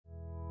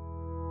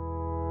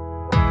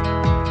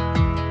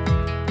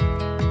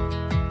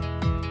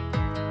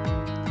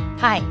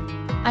Hi,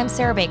 I'm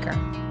Sarah Baker.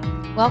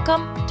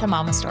 Welcome to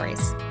Mama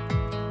Stories.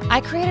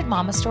 I created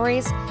Mama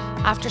Stories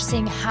after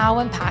seeing how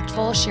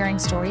impactful sharing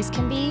stories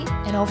can be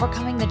in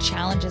overcoming the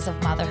challenges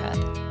of motherhood.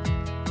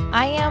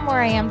 I am where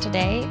I am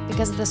today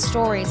because of the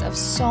stories of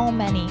so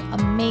many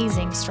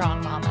amazing,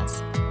 strong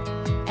mamas.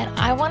 And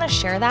I want to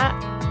share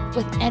that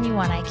with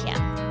anyone I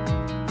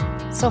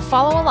can. So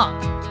follow along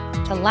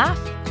to laugh,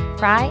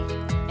 cry,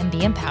 and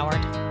be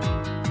empowered.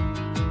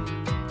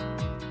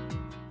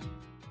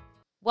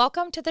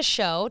 Welcome to the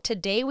show.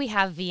 Today we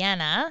have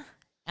Vienna,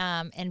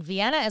 and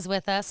Vienna is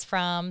with us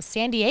from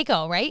San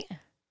Diego, right?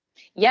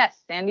 Yes,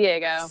 San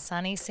Diego.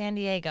 Sunny San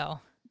Diego.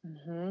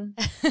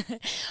 Mm-hmm.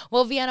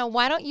 Well, Vienna,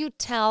 why don't you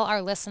tell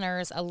our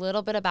listeners a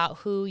little bit about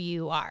who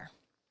you are?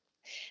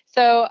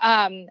 So,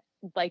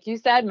 like you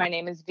said, my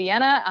name is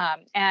Vienna,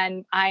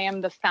 and I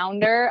am the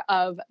founder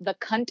of The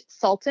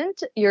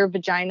Consultant, Your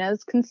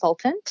Vagina's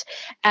Consultant,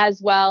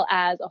 as well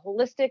as a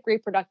holistic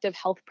reproductive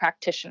health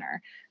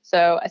practitioner.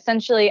 So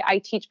essentially, I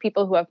teach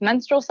people who have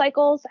menstrual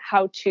cycles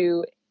how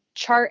to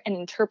chart and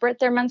interpret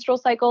their menstrual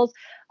cycles,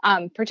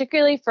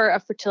 particularly for a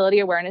fertility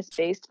awareness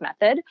based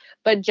method,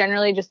 but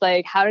generally just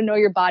like how to know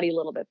your body a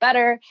little bit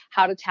better,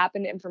 how to tap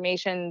into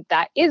information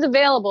that is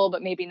available,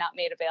 but maybe not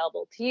made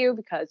available to you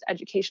because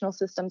educational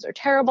systems are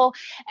terrible.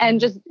 And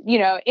just,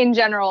 in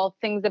general,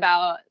 things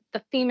about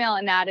the female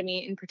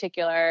anatomy in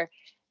particular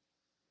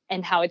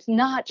and how it's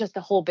not just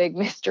a whole big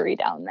mystery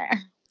down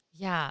there.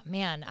 Yeah,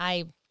 man,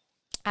 I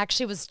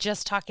actually was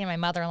just talking to my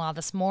mother-in-law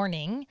this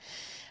morning,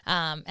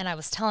 and I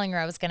was telling her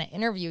I was going to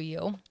interview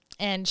you,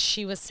 and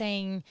she was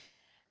saying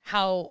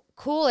how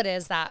cool it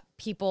is that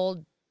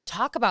people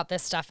talk about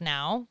this stuff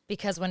now,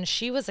 because when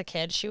she was a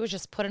kid, she was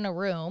just put in a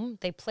room,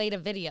 they played a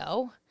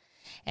video,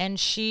 and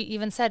she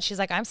even said, she's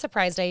like, I'm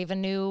surprised I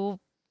even knew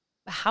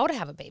how to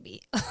have a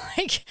baby.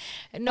 Like,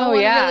 no Oh, one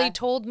really yeah.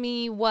 told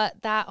me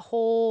what that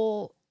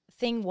whole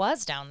thing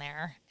was down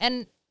there.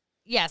 And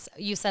yes,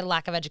 you said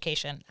lack of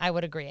education. I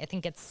would agree. I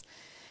think it's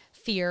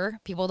fear.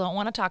 People don't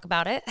want to talk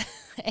about it,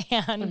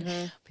 and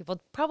Hmm.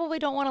 people probably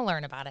don't want to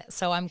learn about it.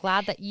 So I'm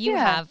glad that you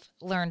Yeah. have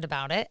learned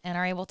about it and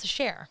are able to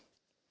share.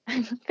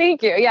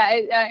 Thank you. Yeah,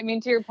 I mean,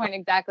 to your point,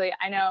 exactly.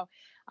 I know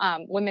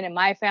women in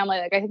my family,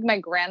 like I think my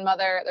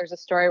grandmother, there's a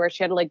story where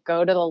she had to like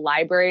go to the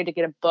library to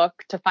get a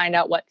book to find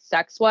out what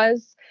sex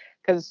was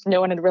because no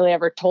one had really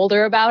ever told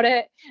her about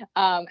it.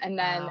 And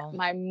then Wow.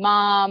 my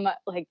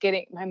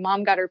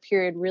mom got her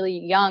period really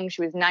young.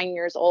 She was 9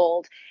 years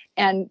old.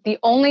 And the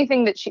only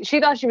thing that she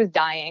thought she was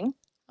dying,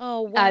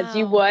 Oh, as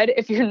you wow. would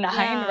if you're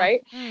nine, Yeah.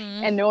 right?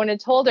 Mm. And no one had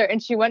told her.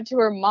 And she went to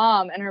her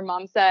mom, and her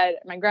mom said,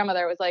 my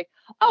grandmother was like,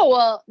 "Oh,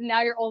 well,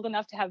 now you're old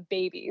enough to have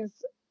babies."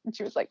 And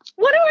she was like,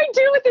 "What do I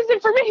do with this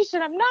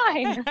information? I'm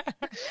 9."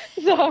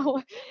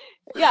 So,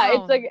 yeah, it's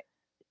Wow. like,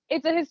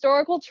 it's a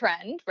historical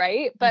trend,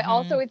 right? But Mm-hmm.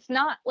 also, it's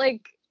not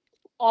like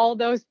all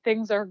those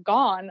things are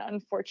gone,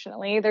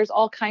 unfortunately. There's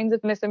all kinds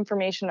of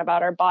misinformation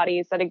about our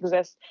bodies that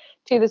exist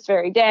to this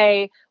very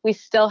day. We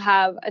still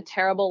have a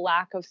terrible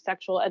lack of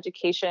sexual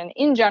education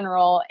in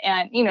general.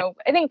 And,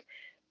 I think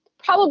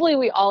probably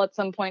we all at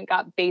some point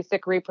got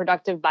basic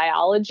reproductive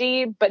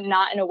biology, but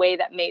not in a way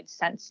that made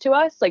sense to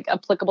us, like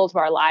applicable to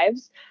our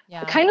lives.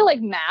 Yeah. Kind of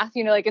like math,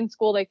 like in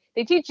school, like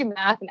they teach you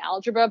math and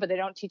algebra, but they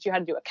don't teach you how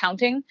to do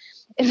accounting.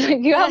 It's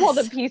like you have all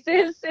the Yes.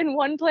 pieces in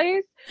one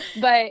place,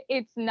 but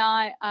it's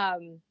not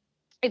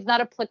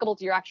applicable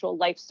to your actual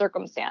life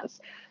circumstance.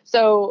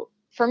 So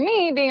for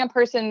me, being a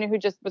person who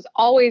just was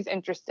always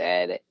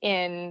interested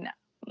in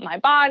my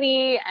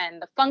body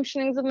and the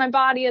functionings of my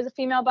body as a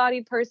female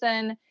bodied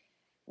person,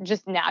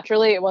 just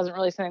naturally, it wasn't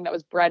really something that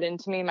was bred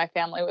into me. My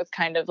family was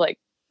kind of like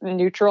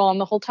neutral on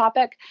the whole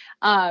topic.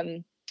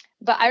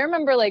 But I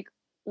remember like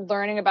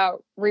learning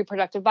about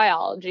reproductive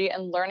biology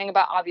and learning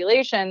about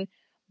ovulation,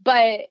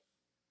 but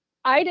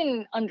I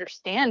didn't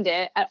understand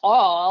it at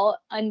all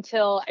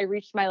until I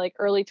reached my like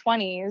early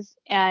 20s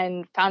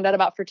and found out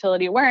about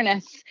fertility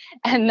awareness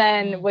and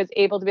then Mm. was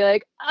able to be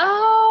like,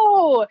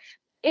 "Oh,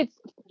 it's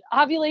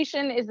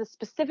ovulation is a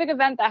specific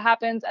event that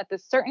happens at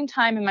this certain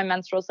time in my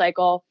menstrual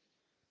cycle.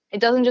 It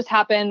doesn't just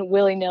happen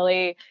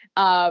willy-nilly.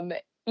 Um,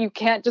 you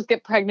can't just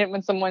get pregnant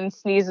when someone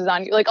sneezes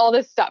on you, like all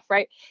this stuff,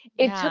 right?"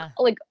 It took Yeah.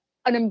 like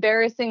an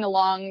embarrassing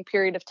long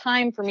period of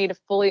time for me to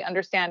fully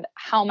understand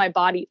how my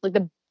body, like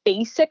the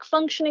basic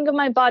functioning of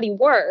my body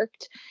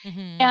worked.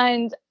 Mm-hmm.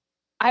 And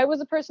I was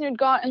a person who'd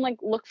go out and like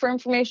look for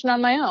information on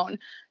my own.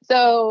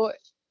 So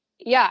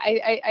yeah,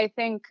 I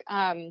think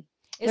Is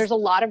there's a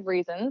lot of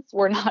reasons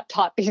we're not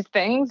taught these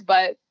things,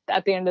 but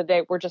at the end of the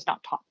day, we're just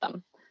not taught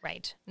them.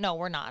 right. No,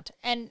 we're not.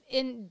 And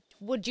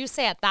would you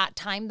say at that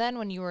time then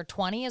when you were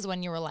 20 is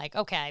when you were like,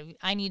 okay,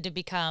 I need to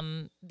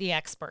become the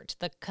expert,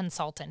 the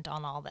consultant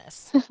on all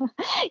this?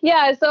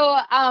 Yeah, so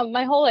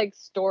my whole like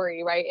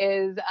story, right,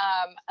 is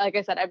like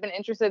I said, I've been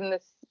interested in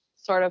this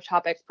sort of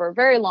topic for a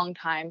very long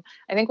time.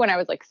 I think when I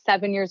was like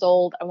 7 years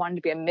old, I wanted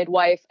to be a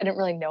midwife. I didn't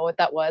really know what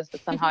that was,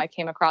 but somehow I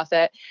came across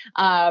it.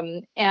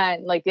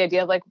 And like the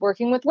idea of like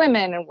working with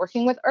women and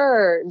working with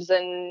herbs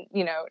and,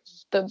 you know,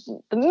 the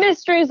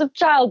mysteries of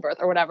childbirth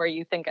or whatever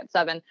you think at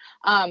 7,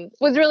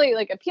 was really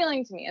like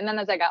appealing to me. And then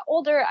as I got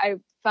older, I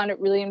found it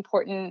really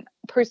important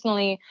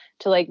personally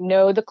to like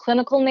know the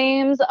clinical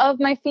names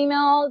of my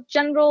female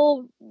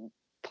genital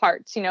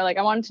parts. You know, like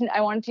I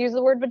wanted to use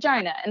the word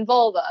vagina and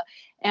vulva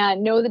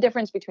and know the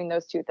difference between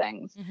those two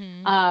things.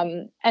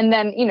 And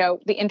then, you know,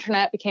 the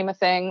internet became a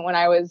thing when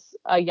I was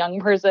a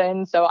young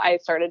person. So I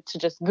started to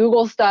just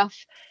Google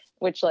stuff,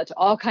 which led to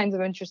all kinds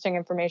of interesting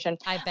information.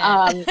 I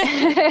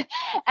bet.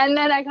 And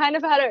then I kind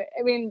of had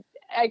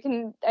I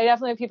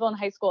definitely have people in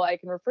high school I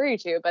can refer you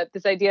to, but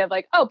this idea of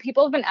like, oh,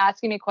 people have been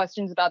asking me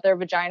questions about their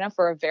vagina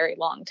for a very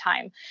long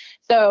time.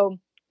 So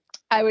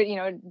I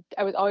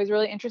was always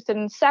really interested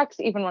in sex,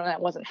 even when I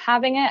wasn't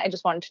having it. I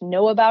just wanted to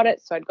know about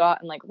it. So I'd go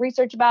out and like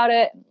research about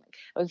it. And, like,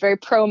 I was very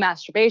pro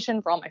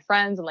masturbation for all my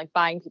friends and like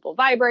buying people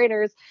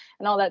vibrators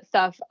and all that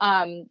stuff.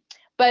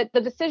 But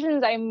the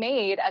decisions I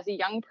made as a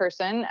young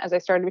person, as I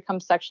started to become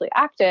sexually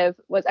active,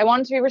 was I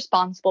wanted to be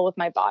responsible with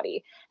my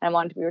body and I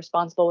wanted to be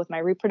responsible with my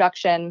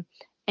reproduction.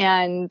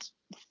 And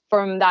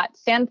from that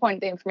standpoint,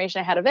 the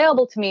information I had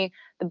available to me,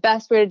 the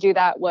best way to do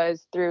that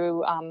was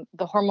through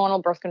the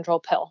hormonal birth control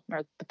pill,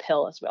 or the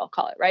pill as we all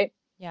call it, right?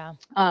 Yeah.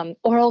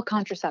 Oral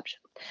contraception.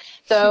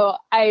 So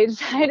I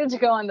decided to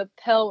go on the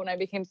pill when I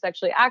became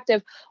sexually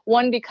active.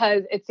 One,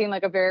 because it seemed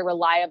like a very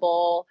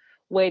reliable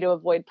way to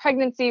avoid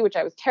pregnancy, which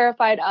I was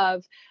terrified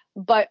of,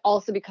 but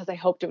also because I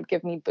hoped it would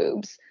give me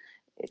boobs.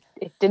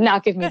 It did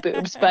not give me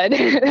boobs, but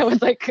it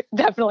was like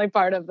definitely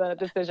part of the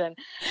decision.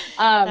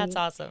 That's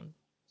awesome.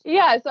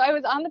 Yeah, so I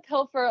was on the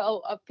pill for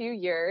a few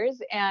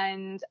years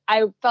and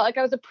I felt like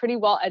I was a pretty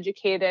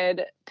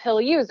well-educated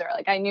pill user.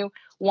 Like I knew,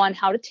 one,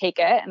 how to take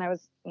it, and I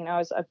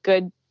was a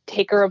good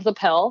taker of the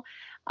pill.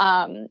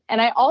 And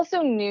I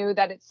also knew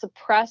that it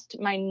suppressed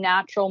my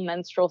natural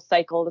menstrual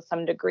cycle to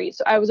some degree.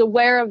 So I was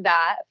aware of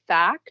that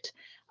fact,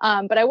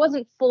 but I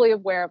wasn't fully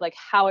aware of like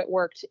how it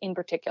worked in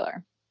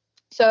particular.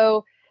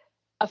 So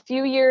a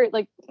few years,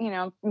 like, you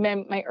know,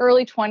 my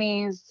early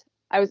 20s,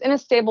 I was in a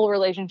stable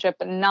relationship,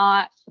 but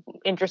not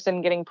interested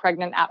in getting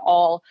pregnant at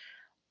all.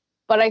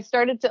 But I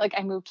started to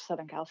I moved to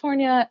Southern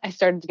California. I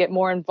started to get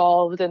more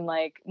involved in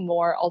like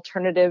more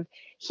alternative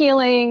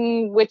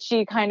healing,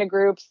 witchy kind of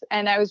groups.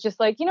 And I was just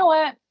like, you know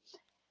what?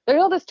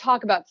 There's all this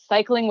talk about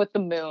cycling with the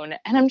moon.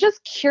 And I'm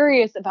just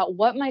curious about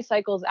what my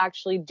cycle is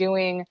actually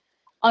doing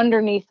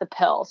underneath the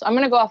pill. So I'm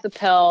going to go off the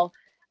pill.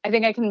 I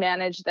think I can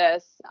manage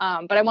this.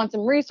 But I want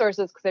some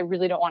resources because I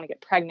really don't want to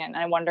get pregnant.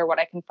 And I wonder what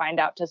I can find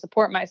out to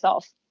support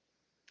myself.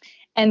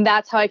 And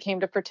that's how I came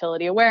to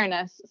fertility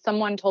awareness.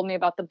 Someone told me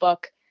about the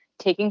book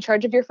Taking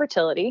Charge of Your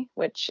Fertility,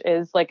 which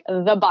is like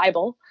the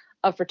Bible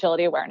of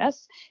fertility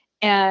awareness.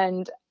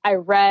 And I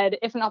read,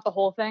 if not the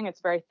whole thing, it's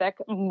very thick,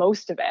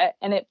 most of it.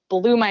 And it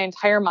blew my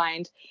entire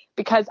mind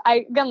because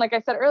again, like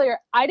I said earlier,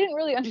 I didn't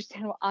really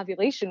understand what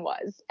ovulation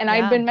was. And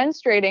I'd been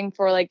menstruating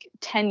for like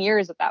 10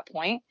 years at that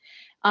point.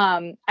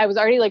 I was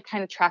already like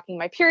kind of tracking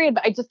my period,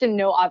 but I just didn't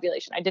know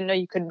ovulation. I didn't know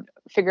you could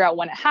figure out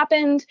when it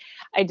happened.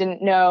 I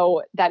didn't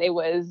know that it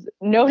was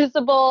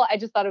noticeable. I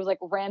just thought it was like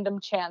random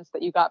chance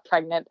that you got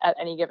pregnant at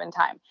any given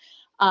time.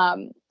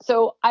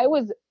 So I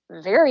was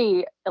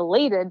very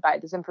elated by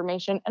this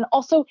information and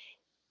also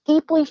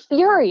deeply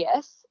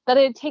furious that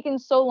it had taken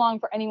so long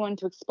for anyone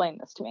to explain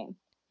this to me.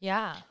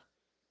 Yeah.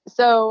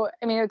 So,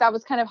 I mean, that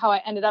was kind of how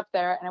I ended up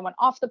there. And I went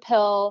off the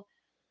pill.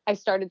 I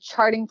started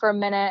charting for a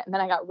minute and then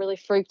I got really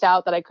freaked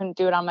out that I couldn't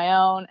do it on my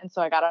own. And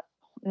so I got a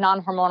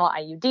non-hormonal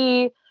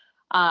IUD.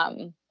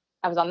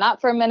 I was on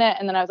that for a minute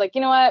and then I was like,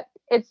 you know what?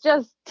 It's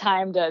just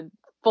time to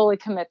fully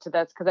commit to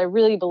this because I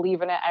really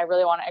believe in it. I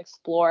really want to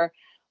explore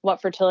what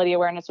fertility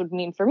awareness would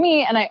mean for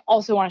me. And I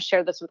also want to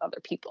share this with other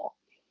people.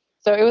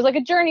 So it was like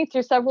a journey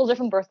through several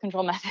different birth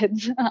control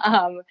methods,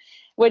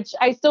 which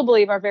I still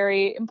believe are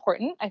very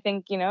important. I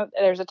think, you know,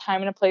 there's a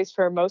time and a place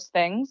for most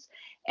things,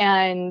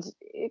 and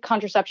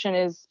contraception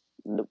is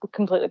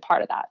completely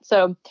part of that.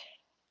 So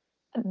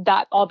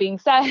that all being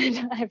said,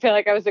 I feel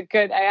like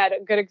I had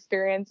a good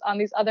experience on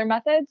these other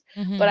methods,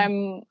 but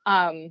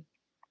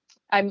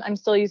I'm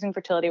still using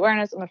fertility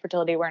awareness. I'm a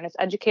fertility awareness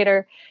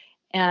educator.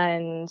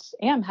 And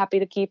yeah, I'm happy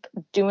to keep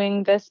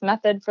doing this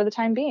method for the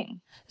time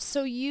being.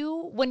 So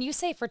when you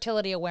say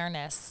fertility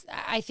awareness,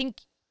 I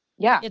think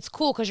it's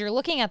cool because you're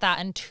looking at that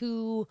in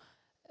 2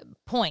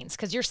 points,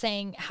 because you're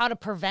saying how to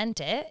prevent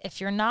it if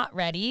you're not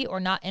ready or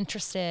not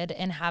interested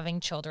in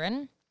having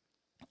children,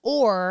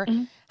 or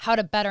how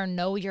to better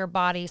know your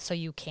body so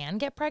you can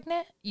get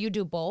pregnant. You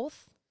do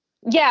both?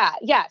 Yeah.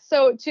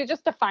 So to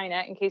just define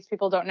it, in case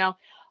people don't know,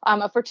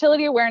 a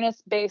fertility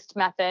awareness based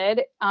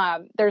method,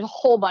 there's a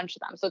whole bunch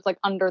of them. So it's like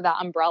under that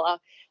umbrella.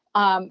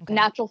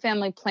 Natural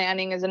family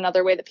planning is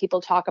another way that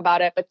people talk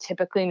about it, but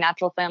typically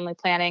natural family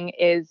planning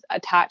is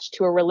attached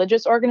to a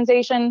religious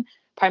organization,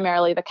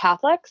 primarily the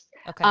Catholics.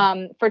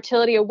 Okay.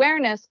 Fertility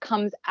awareness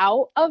comes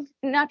out of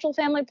natural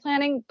family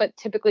planning, but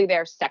typically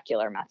they're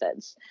secular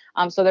methods.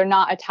 So they're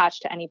not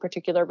attached to any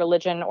particular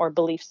religion or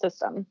belief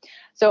system.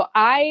 So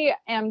I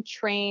am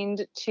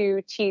trained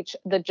to teach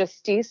the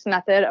Justice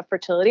method of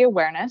fertility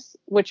awareness,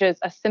 which is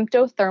a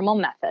symptothermal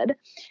method.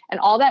 And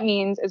all that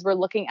means is we're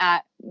looking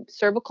at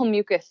cervical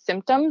mucus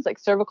symptoms, like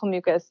cervical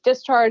mucus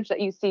discharge that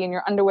you see in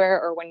your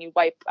underwear or when you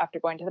wipe after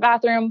going to the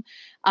bathroom,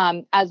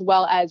 as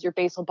well as your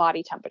basal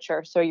body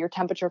temperature. So your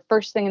temperature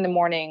first thing in the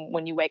morning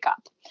when you wake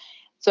up.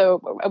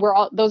 So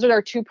those are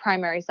our two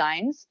primary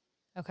signs.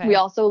 Okay. We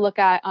also look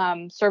at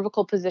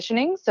cervical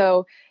positioning.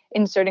 So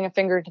inserting a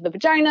finger into the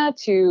vagina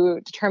to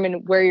determine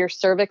where your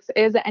cervix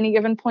is at any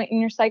given point in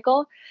your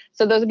cycle.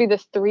 So those would be the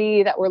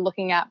three that we're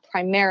looking at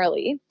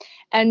primarily.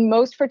 And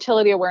most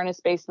fertility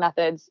awareness-based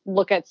methods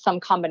look at some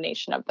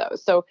combination of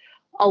those. So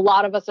a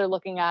lot of us are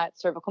looking at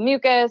cervical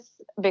mucus,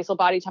 basal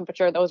body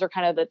temperature. Those are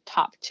kind of the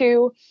top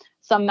two.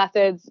 Some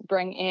methods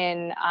bring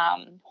in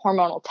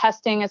hormonal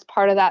testing as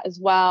part of that as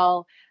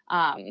well.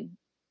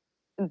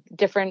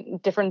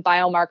 Different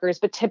biomarkers,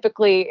 but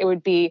typically it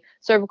would be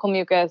cervical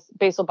mucus,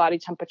 basal body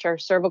temperature,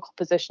 cervical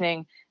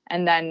positioning,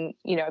 and then,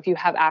 if you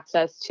have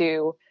access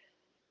to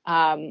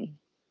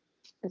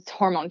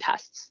hormone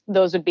tests,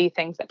 those would be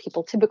things that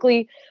people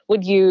typically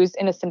would use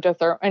in a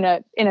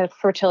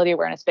fertility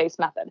awareness based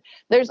method.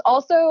 There's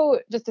also,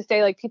 just to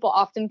say, like, people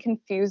often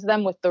confuse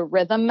them with the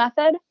rhythm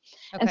method.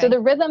 Okay. And so the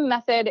rhythm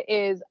method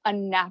is a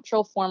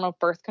natural form of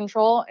birth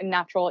control, and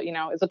natural,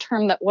 is a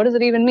term that, what does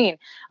it even mean?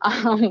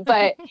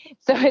 But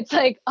so it's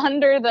like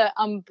under the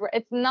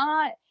it's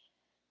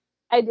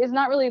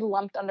not really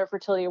lumped under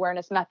fertility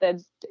awareness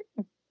methods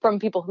from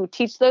people who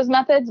teach those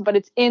methods, but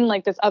it's in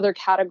like this other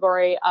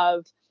category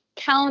of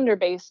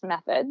calendar-based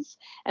methods.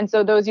 And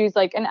so those use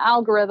like an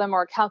algorithm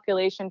or a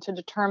calculation to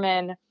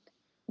determine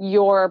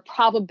your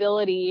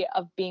probability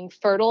of being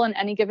fertile in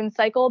any given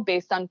cycle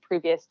based on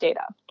previous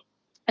data.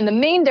 And the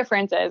main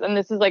difference is, and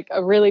this is like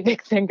a really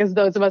big thing because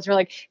those of us who are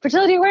like,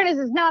 fertility awareness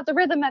is not the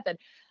rhythm method,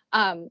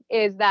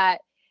 is that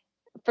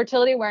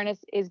fertility awareness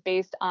is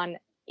based on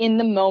in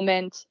the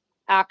moment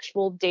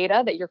actual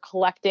data that you're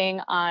collecting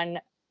on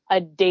a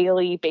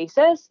daily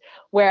basis,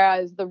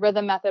 whereas the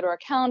rhythm method or a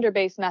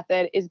calendar-based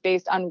method is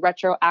based on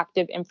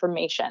retroactive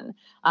information.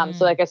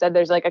 So like I said,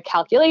 there's like a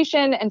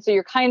calculation. And so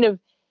you're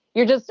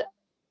just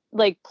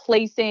like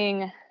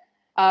placing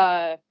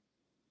like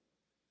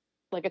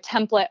a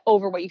template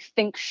over what you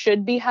think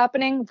should be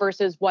happening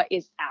versus what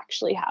is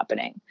actually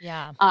happening.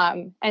 Yeah.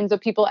 And so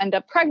people end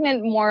up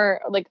pregnant more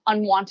like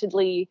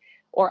unwantedly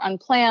or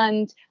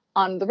unplanned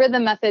on the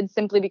rhythm method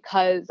simply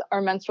because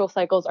our menstrual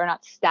cycles are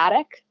not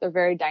static. They're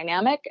very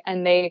dynamic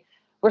and they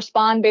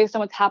respond based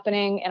on what's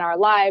happening in our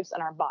lives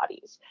and our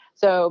bodies.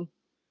 So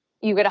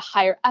you get a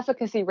higher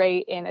efficacy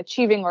rate in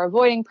achieving or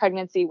avoiding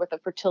pregnancy with a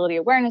fertility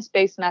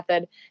awareness-based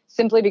method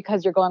simply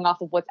because you're going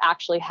off of what's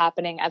actually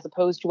happening as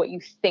opposed to what you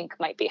think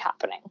might be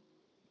happening.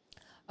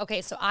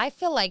 Okay, so I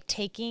feel like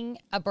taking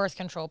a birth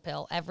control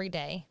pill every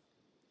day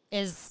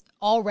is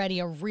already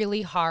a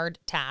really hard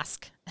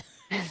task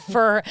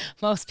for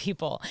most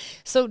people.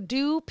 So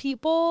is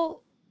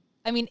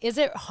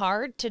it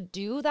hard to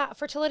do that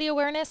fertility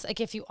awareness? Like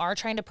if you are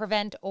trying to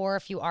prevent or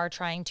if you are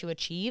trying to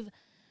achieve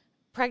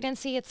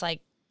pregnancy, it's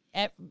like,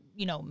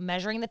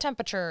 measuring the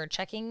temperature,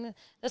 checking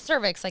the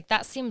cervix, like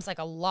that seems like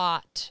a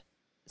lot.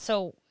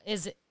 So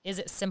is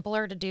it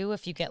simpler to do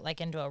if you get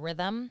like into a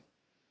rhythm?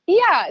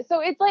 Yeah.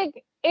 So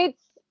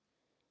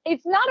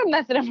it's not a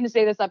method. I'm going to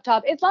say this up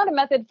top. It's not a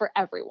method for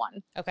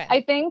everyone. Okay.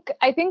 I think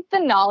the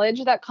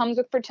knowledge that comes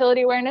with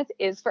fertility awareness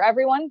is for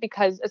everyone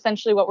because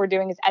essentially what we're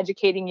doing is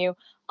educating you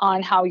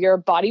on how your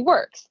body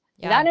works.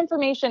 Yeah. That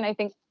information, I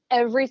think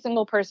every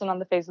single person on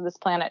the face of this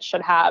planet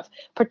should have,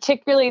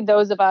 particularly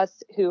those of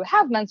us who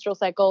have menstrual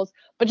cycles,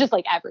 but just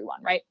like everyone,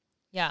 right?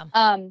 Yeah.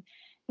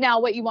 Now,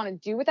 what you want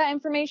to do with that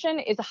information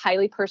is a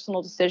highly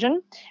personal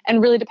decision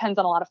and really depends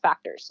on a lot of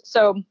factors.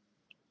 So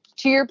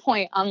to your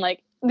point on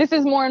like, this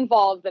is more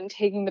involved than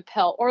taking the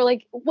pill or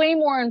like way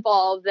more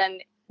involved than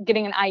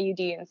getting an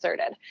IUD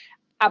inserted.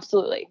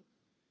 Absolutely.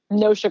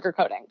 No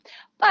sugarcoating.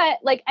 But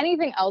like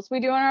anything else we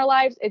do in our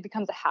lives, it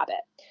becomes a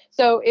habit.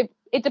 So it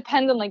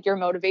depends on like your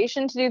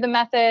motivation to do the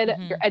method,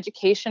 your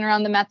education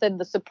around the method,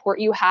 the support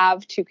you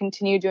have to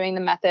continue doing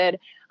the method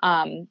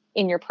in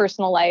your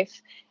personal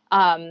life.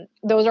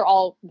 Those are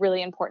all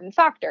really important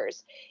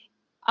factors.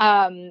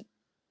 I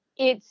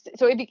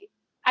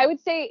would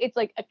say it's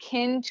like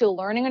akin to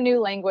learning a new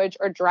language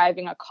or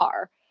driving a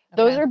car.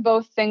 Okay. Those are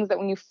both things that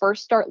when you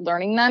first start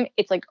learning them,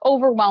 it's like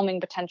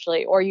overwhelming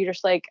potentially, or you're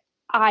just like,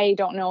 I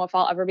don't know if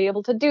I'll ever be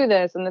able to do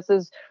this. And this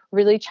is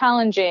really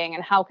challenging.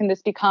 And how can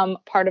this become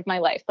part of my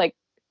life? Like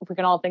we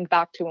can all think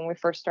back to when we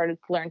first started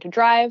to learn to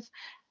drive.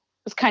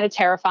 It was kind of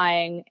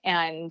terrifying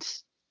and,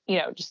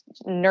 just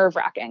nerve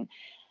wracking.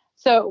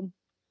 So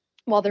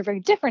while they're very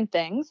different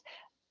things,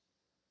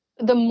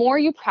 the more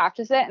you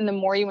practice it and the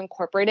more you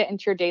incorporate it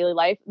into your daily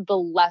life, the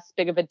less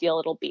big of a deal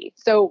it'll be.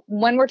 So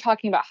when we're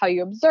talking about how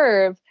you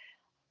observe,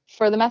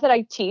 for the method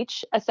I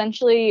teach,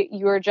 essentially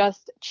you're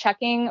just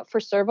checking for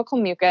cervical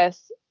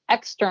mucus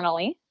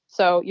externally.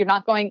 So you're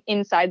not going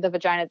inside the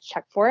vagina to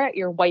check for it.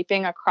 You're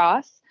wiping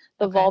across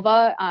the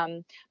vulva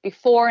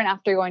before and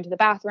after going to the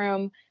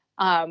bathroom.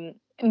 And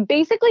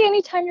basically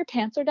anytime your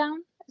pants are down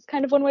is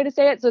kind of one way to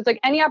say it. So it's like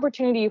any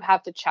opportunity you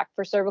have to check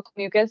for cervical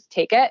mucus,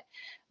 take it.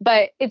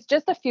 But it's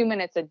just a few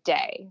minutes a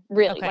day,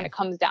 really, when it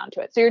comes down to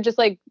it. So you're just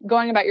like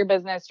going about your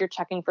business, you're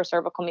checking for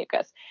cervical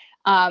mucus.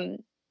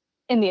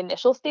 In the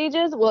initial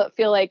stages, will it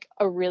feel like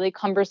a really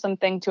cumbersome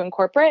thing to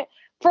incorporate?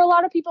 For a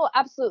lot of people,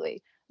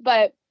 absolutely.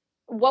 But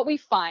what we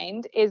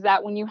find is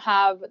that when you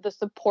have the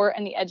support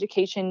and the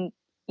education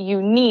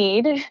you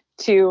need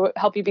to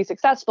help you be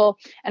successful,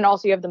 and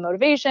also you have the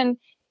motivation,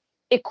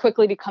 it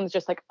quickly becomes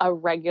just like a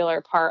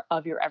regular part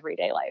of your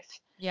everyday life.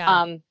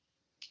 Yeah.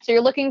 So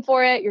you're looking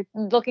for it, you're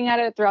looking at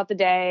it throughout the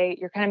day,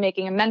 you're kind of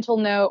making a mental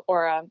note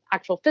or an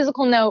actual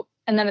physical note.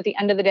 And then at the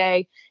end of the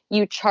day,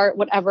 you chart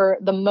whatever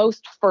the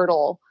most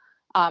fertile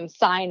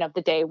sign of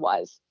the day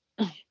was.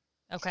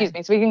 Excuse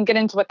me. So we can get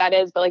into what that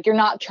is, but like you're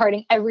not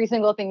charting every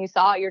single thing you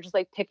saw. You're just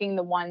like picking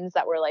the ones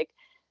that were like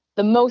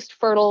the most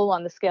fertile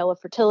on the scale of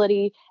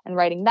fertility and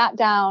writing that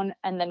down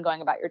and then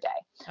going about your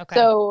day.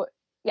 So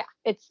yeah,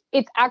 it's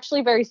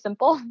actually very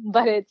simple,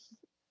 but it's,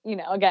 you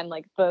know, again,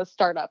 like the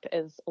startup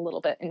is a little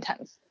bit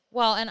intense.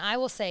 Well, and I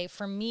will say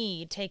for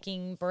me,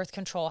 taking birth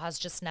control has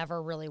just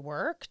never really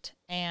worked.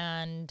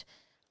 And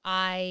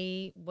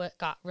I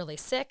got really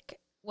sick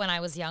when I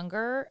was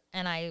younger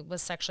and I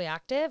was sexually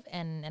active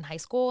and in high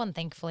school. And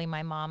thankfully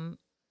my mom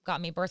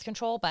got me birth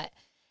control, but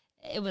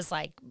it was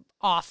like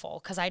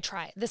awful because I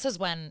tried. This is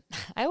when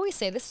I always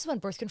say this is when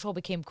birth control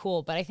became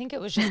cool, but I think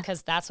it was just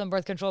because that's when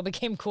birth control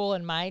became cool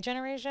in my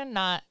generation.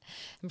 Not,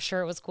 I'm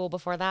sure it was cool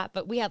before that,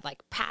 but we had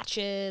like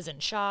patches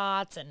and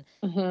shots, and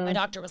my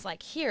doctor was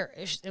like, "Here."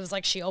 It was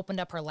like she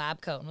opened up her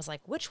lab coat and was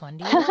like, "Which one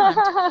do you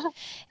want?"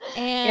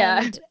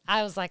 And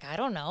I was like, "I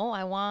don't know.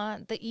 I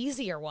want the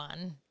easier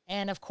one."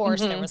 And of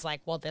course, there was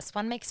like, "Well, this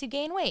one makes you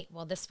gain weight.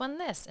 Well, this one,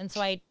 this." And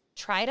so I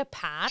tried a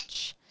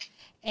patch,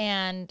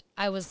 and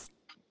I was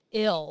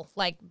ill,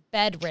 like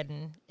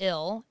bedridden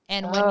ill.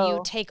 And when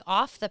you take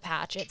off the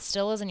patch, it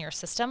still is in your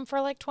system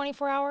for like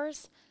 24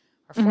 hours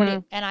or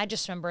 40. And I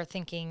just remember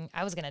thinking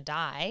I was going to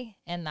die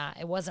and that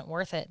it wasn't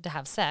worth it to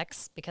have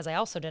sex because I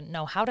also didn't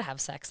know how to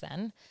have sex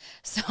then.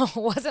 So it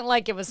wasn't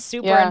like it was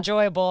super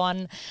enjoyable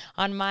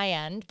on my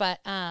end. But,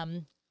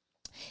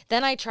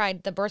 then I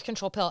tried the birth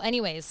control pill.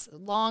 Anyways,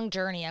 long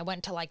journey. I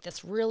went to like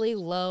this really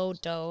low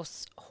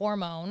dose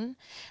hormone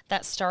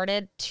that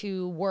started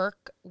to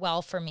work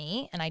well for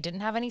me and I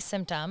didn't have any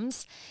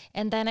symptoms.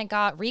 And then it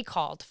got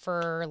recalled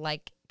for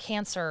like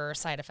cancer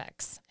side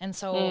effects. And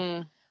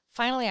so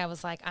finally I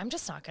was like, I'm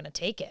just not going to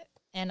take it.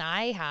 And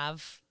I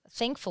have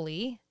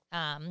thankfully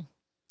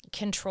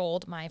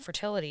controlled my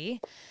fertility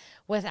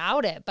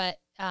without it. But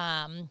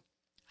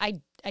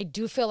I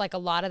do feel like a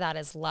lot of that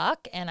is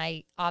luck. And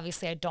I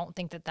don't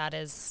think that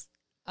is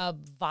a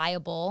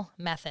viable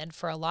method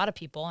for a lot of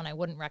people. And I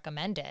wouldn't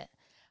recommend it.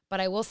 But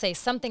I will say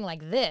something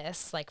like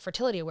this, like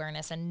fertility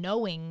awareness and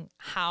knowing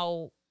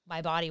how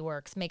my body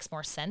works makes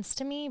more sense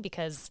to me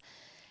because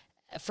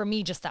for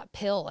me, just that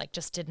pill, like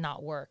just did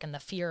not work. And the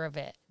fear of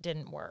it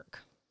didn't work.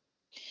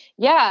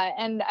 Yeah.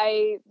 And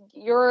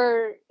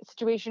your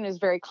situation is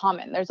very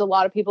common. There's a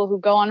lot of people who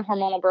go on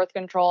hormonal birth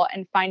control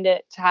and find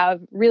it to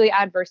have really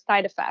adverse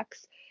side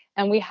effects.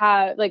 And we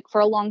have, like,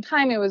 for a long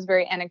time, it was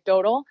very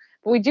anecdotal,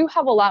 but we do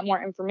have a lot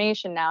more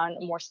information now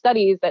and more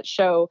studies that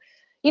show,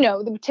 you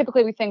know,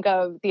 typically we think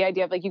of the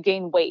idea of like you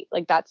gain weight,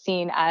 like that's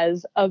seen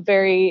as a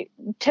very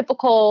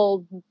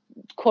typical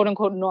quote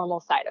unquote normal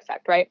side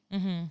effect, right?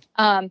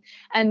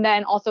 And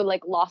then also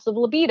like loss of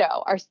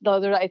libido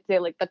those are, I'd say,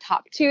 like the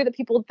top two that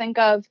people would think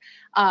of,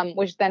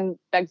 which then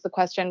begs the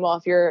question, well,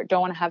 if you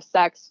don't want to have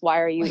sex, why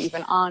are you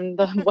even on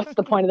what's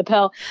the point of the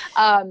pill?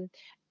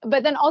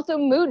 But then also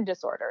mood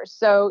disorders.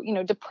 So, you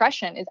know,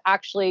 depression is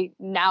actually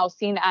now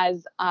seen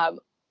as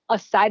a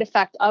side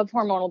effect of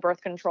hormonal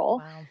birth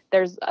control.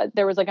 Wow.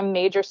 There was like a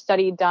major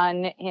study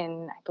done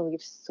in, I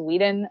believe,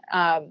 Sweden,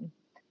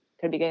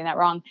 could be getting that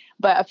wrong,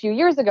 but a few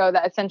years ago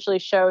that essentially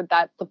showed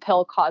that the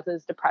pill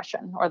causes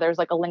depression, or there's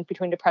like a link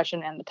between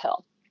depression and the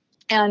pill.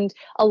 And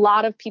a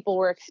lot of people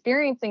were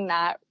experiencing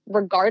that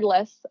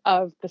regardless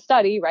of the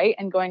study, right?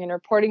 And going and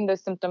reporting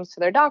those symptoms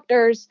to their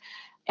doctors,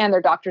 and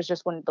their doctors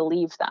just wouldn't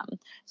believe them.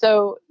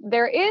 So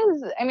there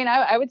is, I mean,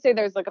 I would say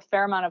there's like a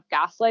fair amount of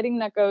gaslighting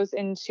that goes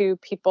into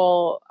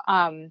people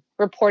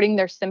reporting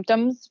their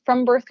symptoms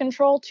from birth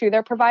control to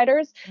their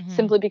providers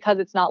simply because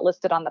it's not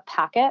listed on the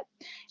packet.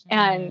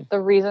 And the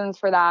reasons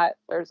for that,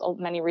 there's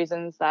many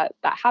reasons that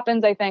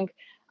happens, I think.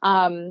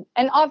 And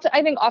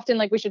often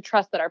like we should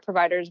trust that our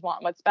providers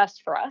want what's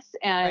best for us,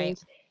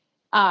 and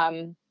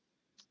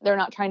they're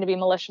not trying to be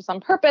malicious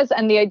on purpose.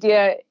 And the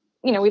idea,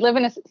 you know, we live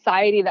in a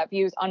society that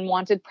views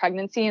unwanted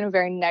pregnancy in a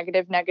very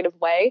negative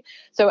way.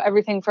 So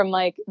everything from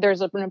like,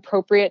 there's an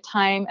appropriate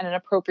time and an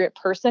appropriate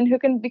person who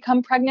can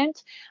become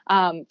pregnant.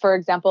 For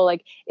example,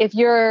 like if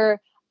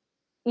you're,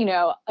 you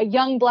know, a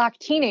young Black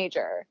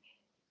teenager,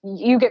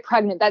 you get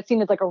pregnant, that's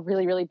seen as like a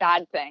really, really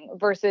bad thing,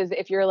 versus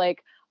if you're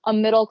like a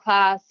middle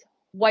class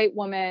white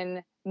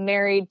woman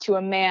married to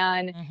a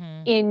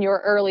man in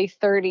your early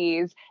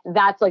 30s,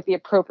 that's like the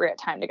appropriate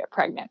time to get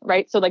pregnant,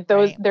 right? So like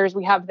those,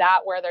 we have that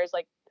where there's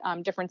like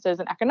differences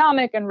in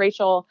economic and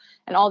racial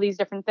and all these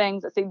different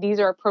things that say these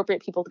are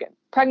appropriate people to get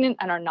pregnant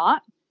and are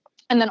not.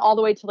 And then all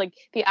the way to like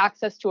the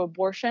access to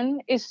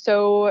abortion is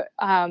so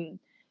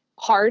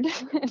hard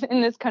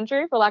in this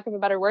country, for lack of a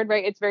better word,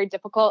 right? It's very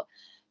difficult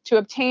to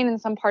obtain in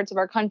some parts of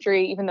our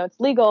country, even though it's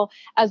legal,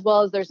 as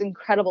well as there's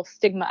incredible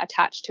stigma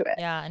attached to it.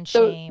 Yeah, and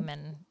shame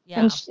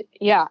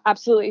yeah,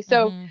 absolutely.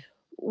 So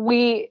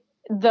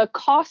the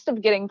cost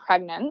of getting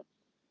pregnant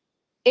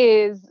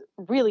is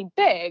really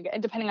big,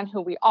 depending on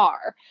who we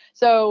are.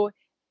 So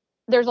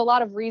there's a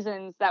lot of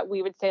reasons that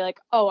we would say like,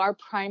 oh, our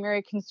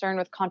primary concern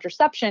with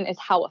contraception is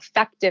how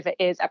effective it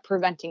is at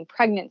preventing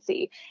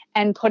pregnancy,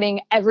 and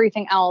putting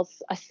everything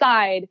else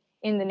aside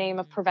in the name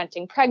of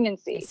preventing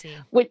pregnancy,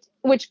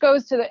 which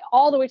goes to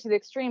all the way to the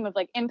extreme of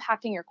like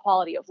impacting your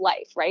quality of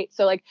life, right?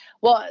 So like,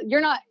 well,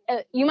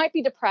 you might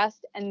be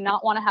depressed and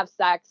not want to have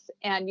sex,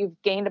 and you've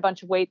gained a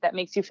bunch of weight that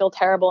makes you feel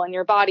terrible in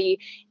your body,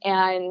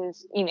 and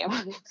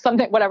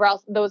whatever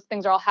else, those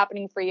things are all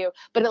happening for you,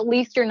 but at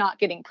least you're not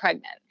getting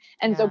pregnant.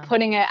 And so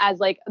putting it as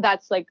like,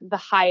 that's like the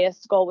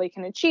highest goal we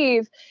can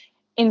achieve,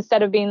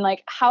 instead of being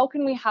like, how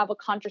can we have a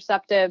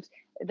contraceptive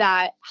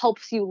that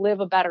helps you live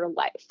a better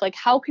life? Like,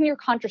 how can your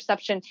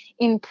contraception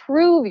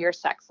improve your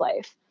sex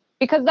life?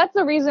 Because that's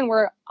the reason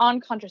we're on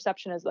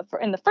contraception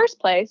in the first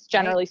place,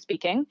 generally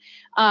speaking.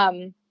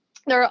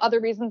 There are other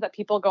reasons that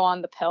people go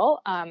on the pill.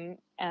 And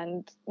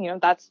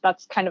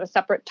that's kind of a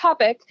separate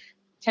topic,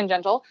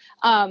 tangential.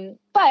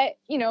 But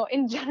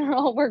in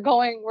general,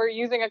 we're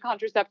using a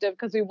contraceptive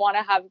because we want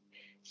to have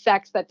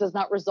sex that does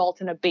not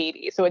result in a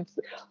baby. So it's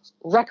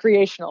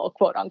recreational,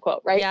 quote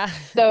unquote, right? Yeah.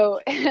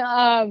 So,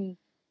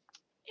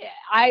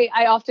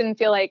 I often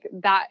feel like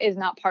that is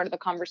not part of the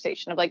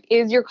conversation of like,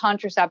 is your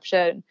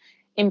contraception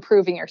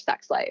improving your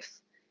sex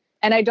life?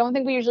 And I don't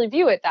think we usually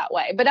view it that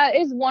way, but that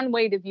is one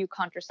way to view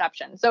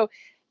contraception. So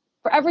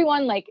for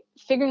everyone, like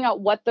figuring out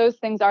what those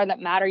things are that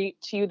matter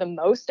to you the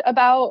most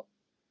about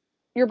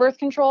your birth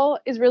control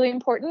is really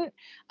important.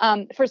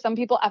 For some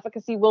people,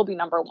 efficacy will be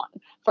number one.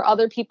 For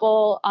other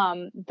people,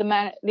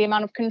 the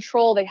amount of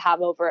control they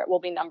have over it will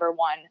be number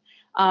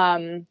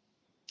one.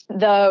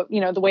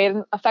 The way it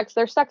affects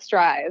their sex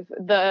drive,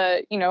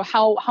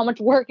 how much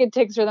work it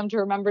takes for them to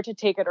remember to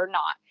take it or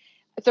not.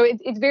 So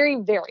it's very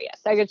various.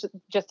 I guess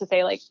just to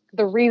say, like,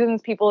 the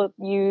reasons people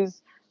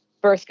use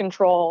birth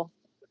control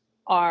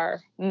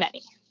are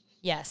many.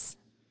 Yes,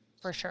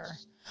 for sure.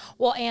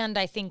 Well, and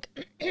I think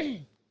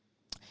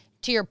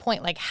to your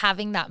point, like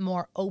having that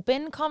more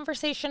open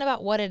conversation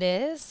about what it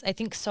is, I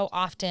think so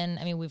often,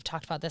 I mean, we've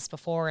talked about this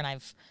before,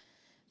 and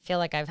feel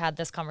like I've had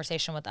this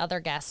conversation with other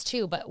guests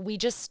too, but we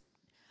just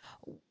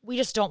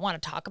don't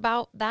want to talk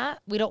about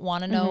that. We don't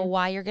want to know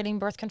why you're getting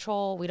birth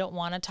control. We don't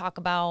want to talk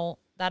about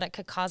that it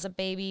could cause a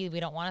baby. We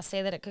don't want to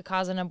say that it could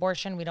cause an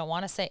abortion. We don't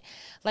want to say,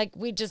 like,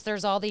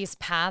 there's all these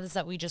paths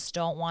that we just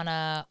don't want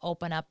to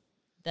open up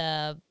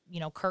the,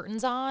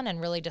 curtains on and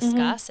really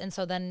discuss. And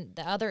so then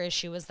the other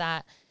issue is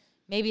that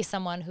maybe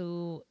someone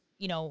who,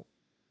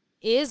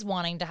 is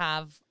wanting to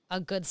have a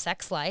good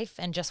sex life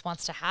and just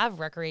wants to have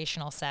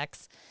recreational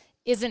sex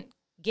isn't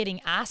getting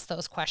asked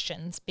those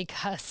questions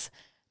because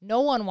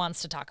no one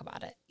wants to talk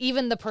about it.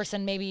 Even the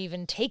person maybe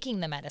even taking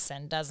the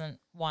medicine doesn't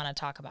want to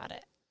talk about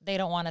it. They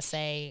don't want to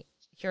say,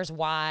 here's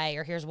why,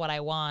 or here's what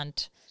I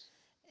want,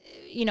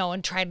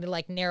 and try to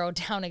like narrow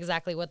down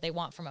exactly what they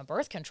want from a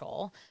birth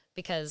control,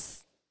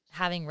 because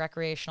having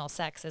recreational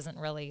sex isn't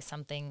really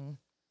something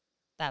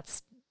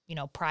that's,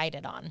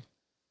 prided on.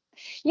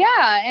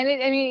 Yeah.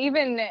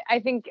 And I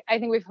think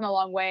we've come a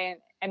long way.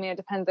 And it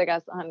depends, I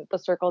guess, on the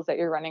circles that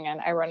you're running in.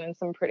 I run in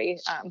some pretty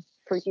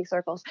freaky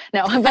circles.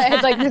 No, but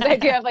it's like this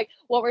idea of like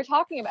what we're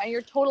talking about. And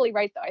you're totally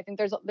right, though. I think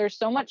there's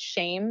so much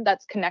shame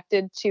that's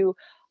connected to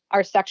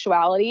our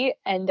sexuality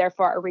and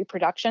therefore our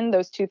reproduction.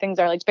 Those two things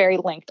are like very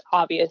linked,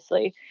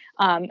 obviously.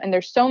 And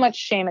there's so much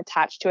shame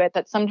attached to it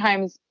that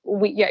sometimes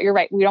you're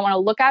right. We don't want to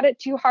look at it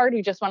too hard.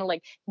 We just want to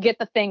like get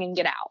the thing and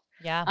get out.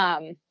 Yeah.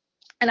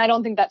 And I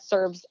don't think that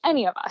serves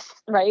any of us.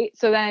 Right.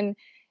 So then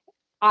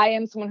I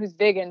am someone who's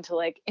big into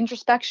like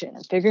introspection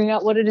and figuring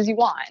out what it is you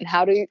want and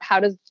how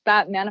does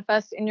that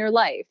manifest in your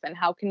life, and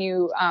how can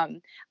you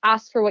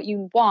ask for what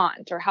you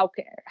want, or how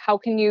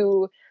can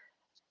you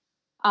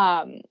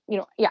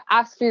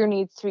ask for your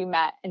needs to be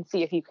met and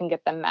see if you can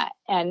get them met,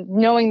 and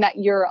knowing that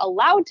you're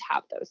allowed to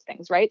have those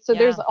things, right? So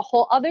there's a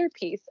whole other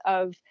piece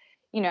of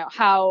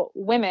how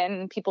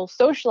women, people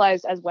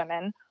socialized as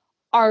women,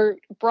 are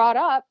brought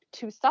up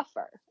to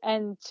suffer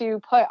and to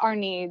put our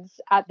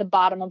needs at the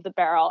bottom of the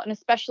barrel. And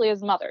especially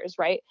as mothers,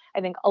 right? I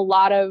think a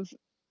lot of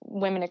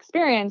women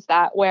experience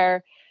that,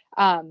 where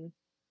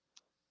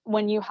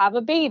when you have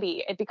a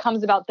baby, it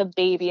becomes about the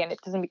baby and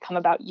it doesn't become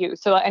about you.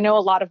 So I know a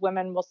lot of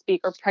women will speak,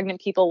 or pregnant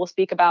people will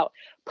speak about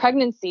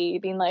pregnancy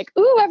being like,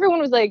 ooh, everyone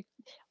was like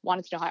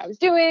wanted to know how I was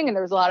doing. And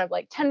there was a lot of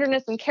like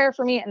tenderness and care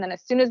for me. And then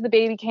as soon as the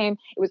baby came,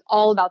 it was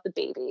all about the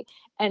baby.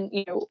 And,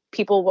 you know,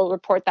 people will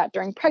report that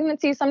during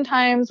pregnancy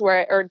sometimes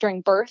or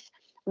during birth,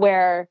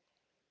 where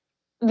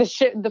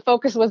the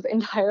focus was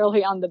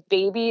entirely on the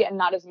baby and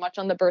not as much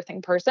on the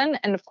birthing person.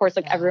 And of course,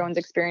 like everyone's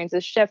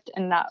experiences shift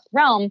in that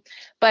realm,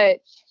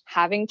 but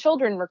having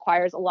children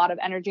requires a lot of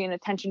energy and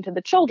attention to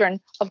the children,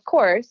 of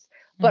course.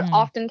 But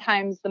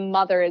oftentimes the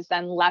mother is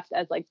then left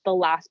as like the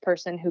last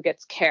person who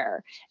gets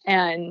care.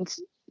 And,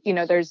 you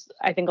know, there's,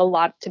 I think, a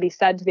lot to be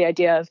said to the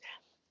idea of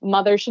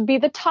mother should be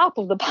the top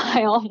of the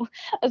pile,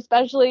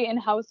 especially in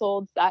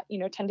households that, you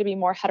know, tend to be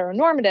more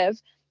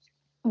heteronormative,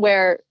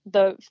 where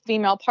the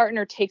female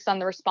partner takes on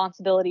the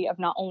responsibility of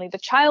not only the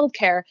child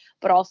care,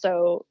 but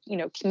also, you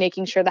know,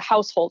 making sure the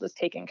household is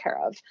taken care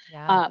of.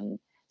 Yeah.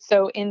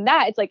 So in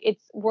that, it's like,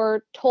 we're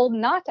told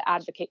not to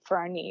advocate for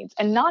our needs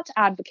and not to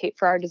advocate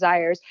for our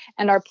desires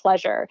and our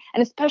pleasure.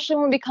 And especially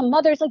when we become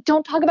mothers, like,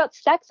 don't talk about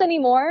sex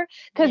anymore,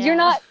 because you're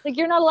not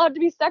allowed to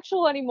be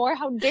sexual anymore.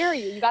 How dare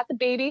you? You got the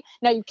baby.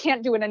 Now you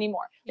can't do it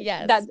anymore.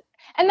 Yes.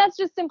 That's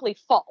just simply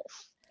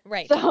false.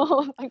 Right.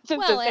 So just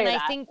well, to say and I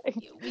that. think,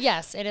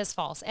 yes, it is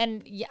false.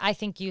 And I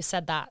think you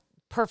said that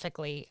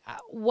perfectly.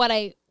 What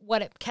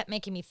it kept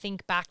making me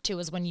think back to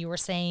is when you were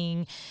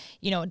saying,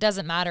 you know, it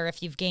doesn't matter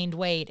if you've gained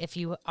weight, if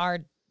you are,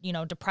 you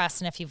know,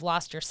 depressed, and if you've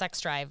lost your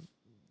sex drive,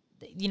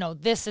 you know,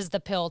 this is the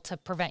pill to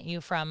prevent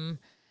you from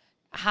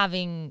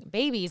having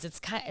babies. It's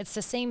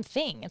the same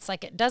thing. It's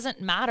like, it doesn't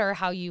matter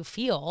how you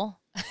feel.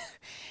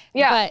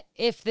 Yeah. But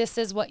if this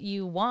is what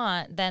you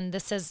want, then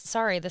this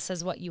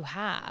is what you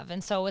have.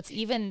 And so it's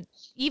even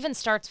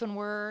starts when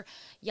we're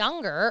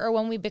younger or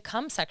when we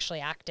become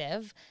sexually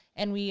active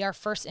and we are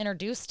first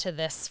introduced to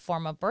this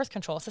form of birth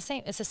control. It's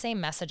the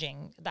same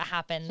messaging that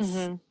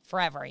happens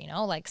forever, you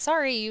know, like,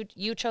 sorry,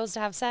 you chose to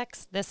have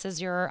sex. This is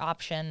your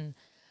option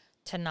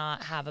to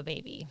not have a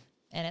baby.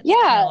 And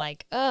it's kind of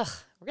like, ugh,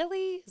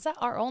 really? Is that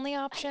our only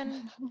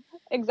option?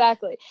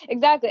 Exactly.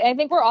 I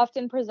think we're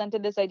often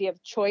presented this idea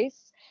of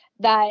choice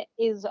that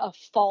is a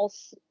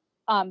false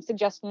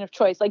suggestion of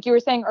choice. Like you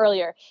were saying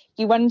earlier,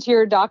 you went into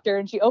your doctor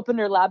and she opened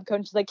her lab coat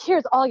and she's like,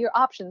 here's all your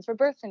options for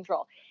birth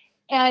control.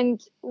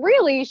 And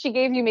really, she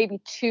gave you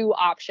maybe 2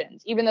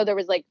 options, even though there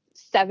was like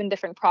 7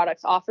 different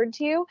products offered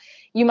to you.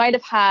 You might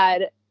have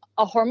had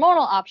a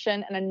hormonal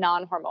option and a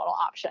non-hormonal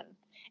option.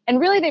 And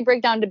really, they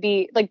break down to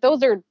be like,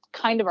 those are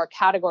kind of our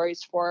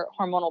categories for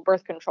hormonal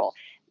birth control.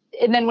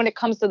 And then when it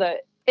comes to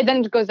it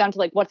then goes down to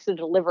like, what's the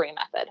delivery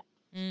method?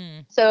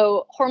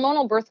 So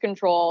hormonal birth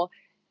control,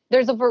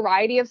 there's a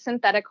variety of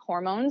synthetic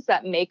hormones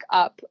that make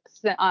up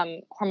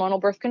hormonal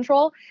birth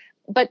control,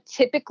 but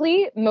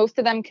typically most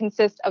of them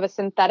consist of a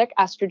synthetic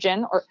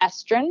estrogen or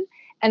estrin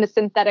and a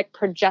synthetic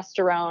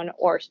progesterone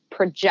or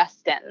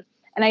progestin.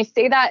 And I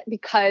say that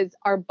because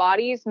our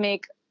bodies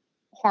make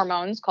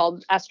hormones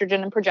called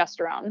estrogen and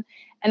progesterone,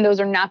 and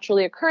those are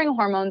naturally occurring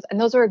hormones, and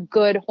those are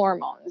good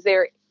hormones.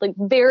 They're like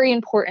very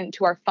important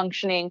to our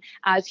functioning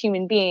as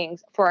human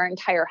beings for our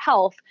entire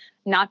health,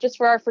 not just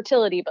for our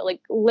fertility, but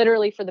like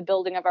literally for the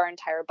building of our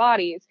entire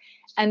bodies.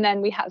 And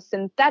then we have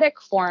synthetic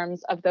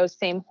forms of those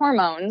same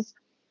hormones,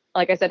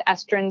 like I said,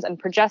 estrins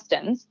and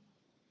progestins.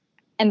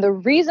 And the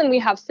reason we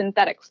have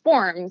synthetic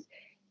forms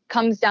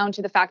comes down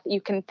to the fact that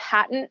you can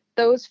patent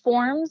those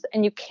forms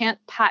and you can't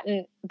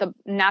patent the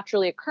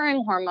naturally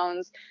occurring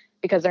hormones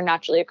because they're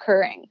naturally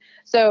occurring.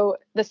 So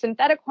the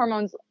synthetic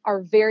hormones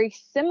are very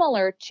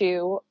similar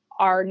to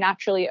our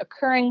naturally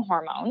occurring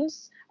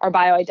hormones, our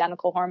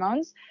bioidentical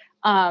hormones,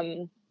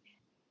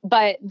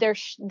 but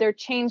they're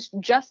changed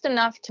just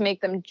enough to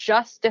make them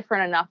just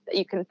different enough that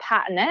you can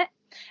patent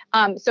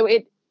it. So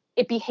it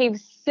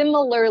behaves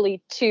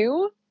similarly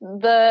to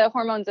the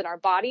hormones in our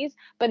bodies,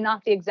 but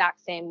not the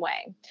exact same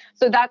way.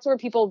 So that's where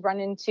people run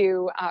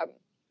into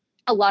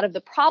a lot of the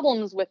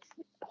problems with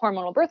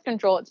hormonal birth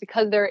control. It's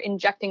because they're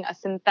injecting a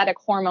synthetic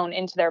hormone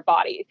into their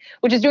body,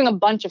 which is doing a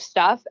bunch of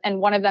stuff. And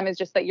one of them is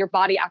just that your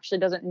body actually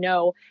doesn't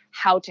know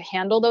how to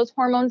handle those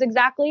hormones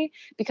exactly,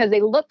 because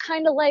they look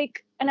kind of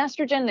like an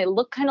estrogen, they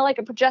look kind of like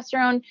a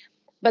progesterone,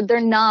 but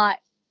they're not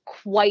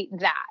quite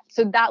that.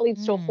 So that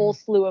leads to a whole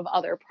slew of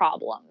other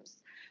problems.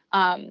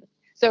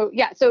 So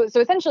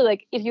essentially,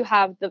 like if you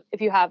have the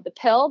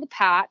pill, the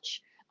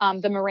patch,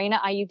 the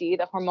Mirena IUD,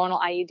 the hormonal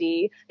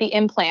IUD, the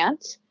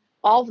implant,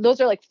 all of those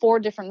are like 4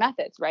 different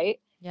methods, right?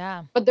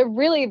 Yeah. But they're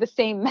really the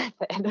same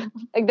method.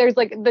 Like there's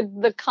like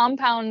the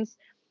compounds,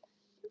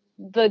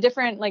 the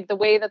different, like the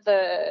way that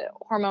the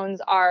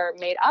hormones are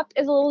made up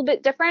is a little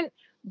bit different,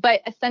 but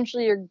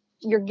essentially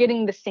you're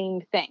getting the same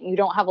thing. You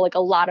don't have like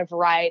a lot of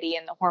variety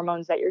in the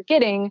hormones that you're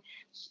getting.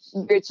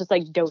 It's just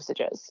like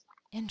dosages.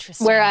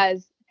 Interesting.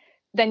 Whereas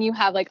then you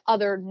have like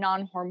other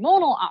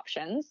non-hormonal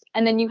options,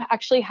 and then you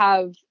actually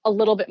have a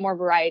little bit more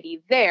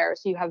variety there.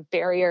 So you have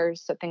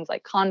barriers, so things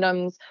like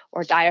condoms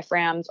or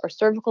diaphragms or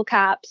cervical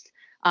caps,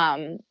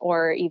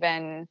 or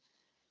even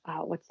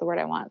what's the word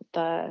I want?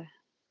 I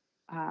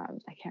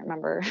can't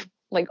remember.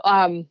 I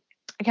can't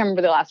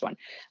remember the last one.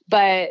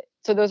 But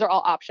so those are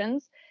all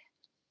options.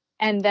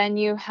 And then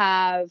you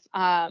have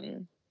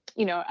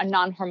a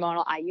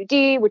non-hormonal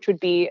IUD, which would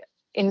be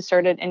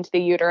inserted into the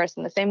uterus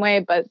in the same way,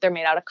 but they're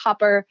made out of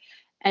copper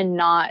and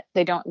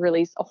they don't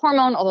release a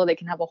hormone, although they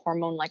can have a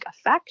hormone-like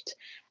effect.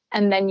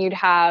 And then you'd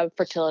have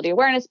fertility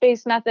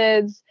awareness-based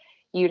methods.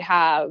 You'd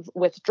have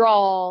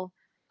withdrawal.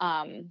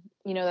 Then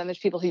there's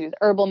people who use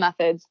herbal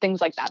methods,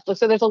 things like that.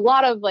 So there's a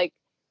lot of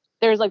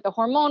there's the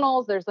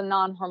hormonals, there's the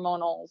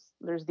non-hormonals,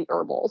 there's the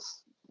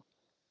herbals.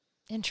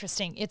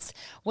 Interesting. It's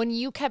when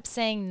you kept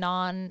saying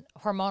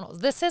non-hormonal,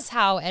 this is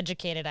how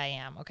educated I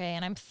am, okay?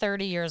 And I'm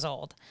 30 years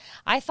old.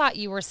 I thought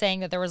you were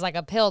saying that there was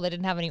a pill that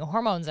didn't have any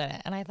hormones in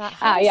it. And I thought,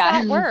 how does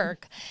that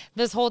work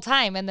this whole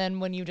time? And then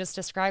when you just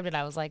described it,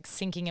 I was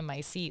sinking in my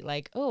seat,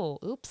 oh,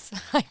 oops.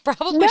 I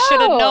probably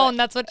should have known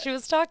that's what she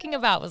was talking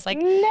about. It was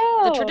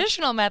the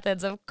traditional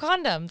methods of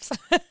condoms.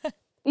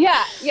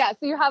 Yeah.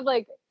 So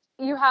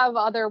you have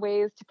other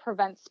ways to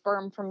prevent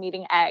sperm from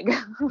meeting egg.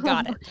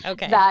 Got it.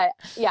 Okay.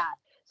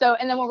 So,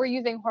 and then when we're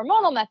using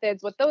hormonal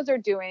methods, what those are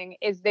doing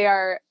is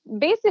they're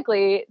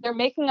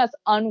making us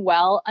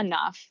unwell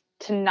enough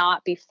to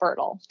not be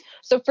fertile.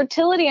 So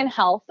fertility and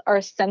health are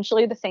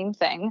essentially the same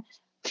thing,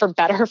 for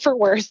better or for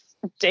worse.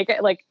 Take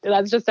it,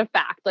 that's just a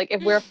fact.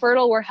 If we're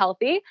fertile, we're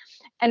healthy.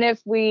 And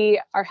if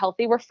we are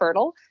healthy, we're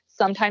fertile.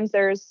 Sometimes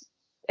there's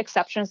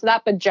exceptions to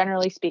that, but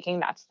generally speaking,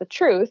 that's the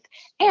truth.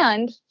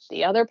 And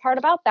the other part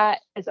about that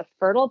is a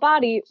fertile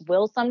body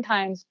will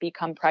sometimes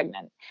become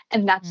pregnant.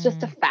 And that's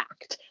just a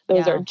fact.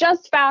 Those are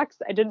just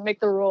facts. I didn't make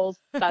the rules.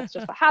 That's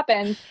just what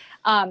happens.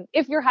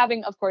 If you're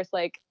having, of course,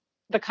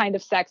 the kind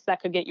of sex that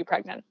could get you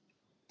pregnant.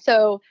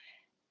 So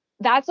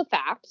that's a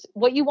fact.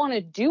 What you want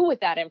to do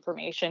with that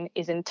information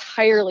is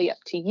entirely up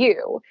to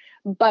you.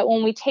 But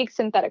when we take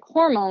synthetic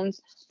hormones,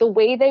 the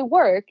way they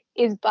work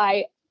is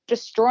by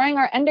destroying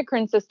our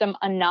endocrine system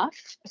enough,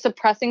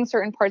 suppressing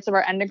certain parts of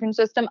our endocrine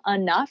system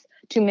enough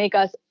to make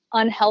us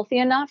unhealthy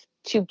enough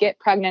to get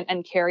pregnant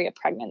and carry a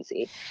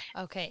pregnancy.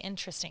 Okay,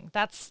 interesting.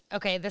 That's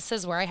okay. This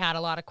is where I had a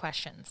lot of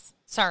questions.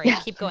 Sorry,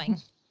 keep going.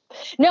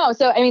 No,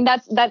 so I mean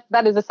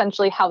that is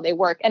essentially how they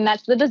work, and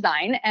that's the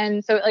design.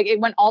 And so it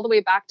went all the way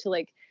back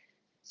to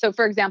so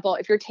for example,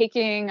 if you're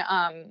taking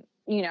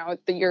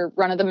your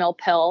run-of-the-mill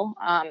pill,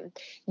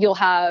 you'll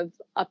have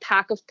a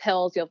pack of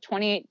pills. You'll have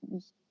 28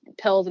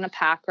 pills in a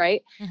pack,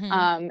 right?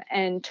 Mm-hmm.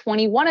 And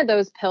 21 of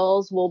those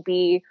pills will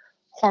be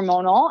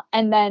hormonal,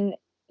 and then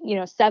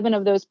 7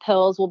 of those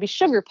pills will be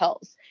sugar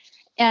pills.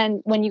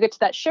 And when you get to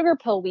that sugar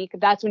pill week,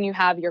 that's when you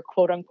have your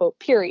quote unquote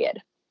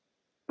period,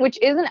 which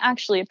isn't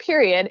actually a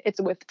period. It's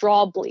a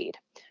withdrawal bleed,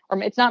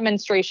 or it's not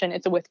menstruation.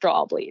 It's a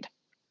withdrawal bleed.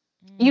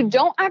 You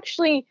don't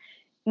actually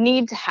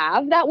need to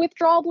have that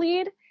withdrawal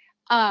bleed.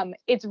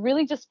 It's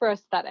really just for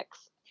aesthetics.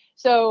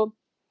 So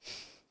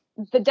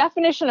the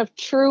definition of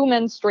true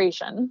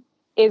menstruation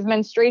is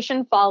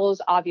menstruation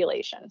follows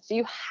ovulation. So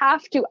you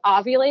have to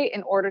ovulate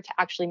in order to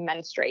actually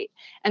menstruate.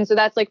 And so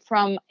that's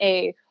from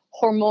a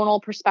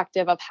hormonal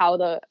perspective of how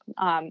the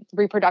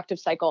reproductive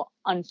cycle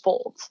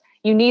unfolds.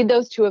 You need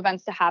those two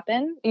events to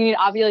happen. You need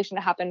ovulation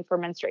to happen for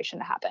menstruation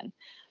to happen.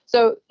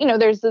 So,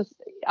 there's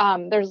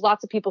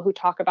lots of people who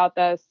talk about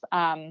this.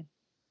 Lara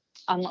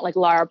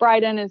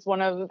Briden is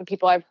one of the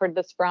people I've heard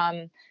this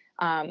from.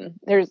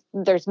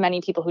 There's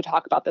many people who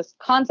talk about this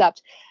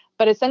concept,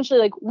 but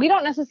essentially we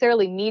don't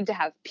necessarily need to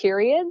have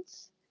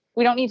periods.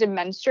 We don't need to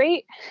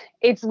menstruate.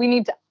 We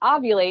need to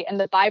ovulate, and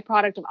the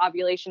byproduct of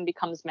ovulation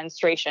becomes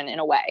menstruation in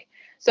a way.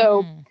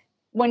 So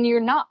when you're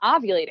not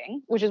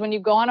ovulating, which is when you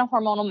go on a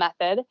hormonal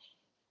method,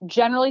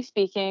 generally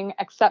speaking,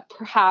 except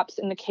perhaps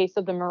in the case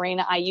of the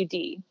Mirena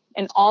IUD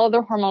and all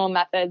other hormonal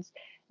methods,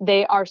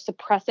 they are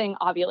suppressing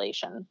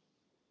ovulation.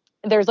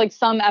 There's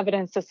some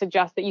evidence to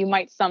suggest that you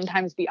might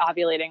sometimes be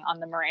ovulating on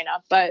the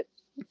Mirena, but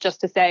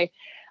just to say,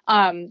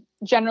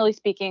 generally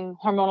speaking,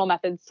 hormonal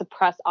methods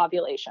suppress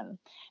ovulation.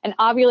 And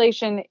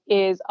ovulation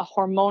is a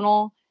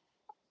hormonal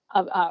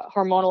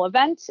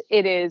event.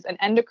 It is an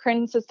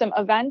endocrine system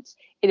event.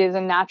 It is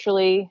a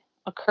naturally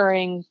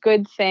occurring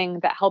good thing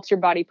that helps your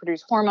body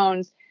produce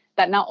hormones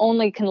that not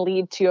only can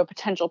lead to a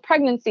potential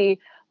pregnancy,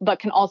 but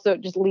can also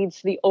just lead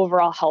to the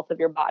overall health of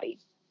your body.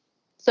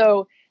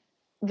 So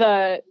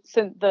the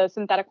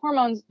synthetic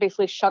hormones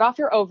basically shut off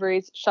your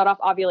ovaries, shut off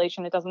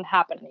ovulation. It doesn't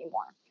happen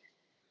anymore.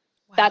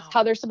 Wow. That's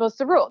how they're supposed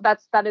to rule.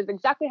 That is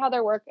exactly how they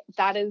work.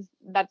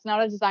 That's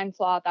not a design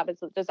flaw. That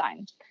is a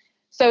design.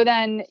 So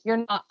then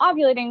you're not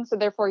ovulating, so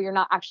therefore you're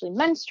not actually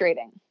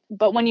menstruating.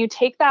 But when you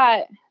take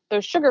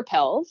those sugar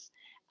pills,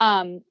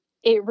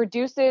 it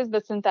reduces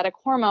the synthetic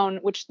hormone,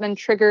 which then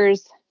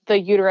triggers the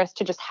uterus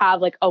to just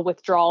have a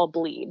withdrawal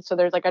bleed. So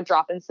there's a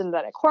drop in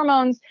synthetic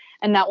hormones,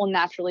 and that will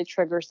naturally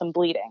trigger some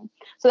bleeding.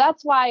 So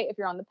that's why if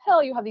you're on the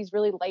pill, you have these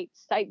really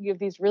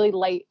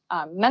light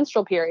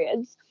menstrual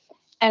periods.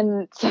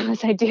 And so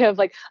this idea of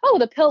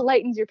the pill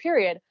lightens your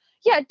period.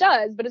 Yeah, it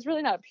does, but it's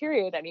really not a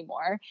period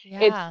anymore. Yeah.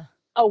 It's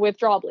a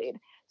withdrawal bleed.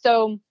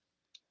 So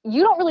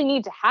you don't really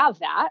need to have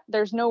that.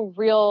 There's no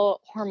real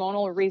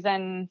hormonal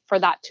reason for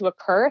that to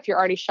occur if you're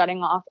already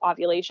shutting off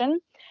ovulation.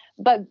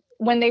 But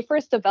when they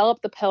first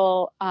developed the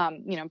pill,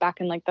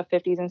 back in the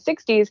 50s and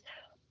 60s,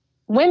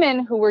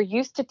 women who were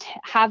used to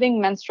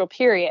having menstrual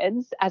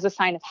periods as a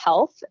sign of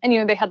health,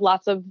 and they had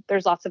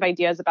there's lots of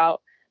ideas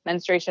about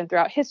menstruation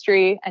throughout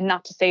history, and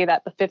not to say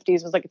that the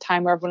 50s was like a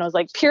time where everyone was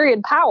like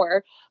period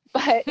power,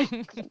 but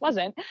it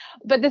wasn't.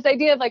 But this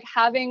idea of like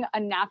having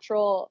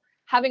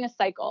a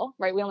cycle,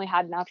 right? We only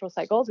had natural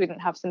cycles. We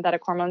didn't have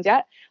synthetic hormones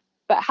yet.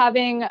 But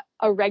having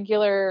a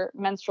regular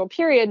menstrual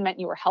period meant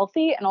you were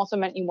healthy and also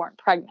meant you weren't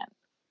pregnant.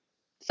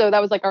 So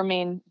that was like our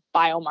main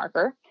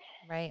biomarker.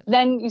 Right.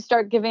 Then you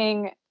start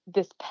giving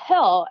this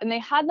pill, and they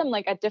had them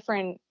like at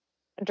different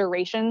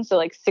durations, so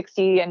like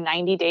 60 and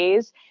 90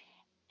 days.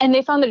 And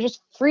they found that it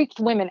just freaked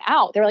women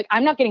out. They're like,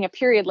 I'm not getting a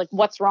period. Like,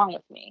 what's wrong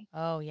with me?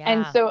 Oh, yeah.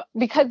 And so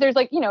because there's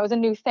like, it was a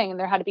new thing and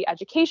there had to be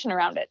education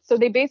around it. So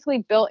they basically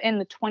built in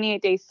the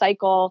 28-day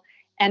cycle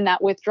and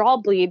that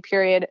withdrawal bleed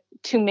period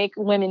to make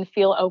women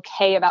feel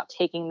okay about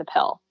taking the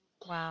pill.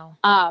 Wow.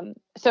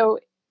 So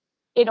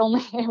it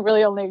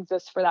really only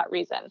exists for that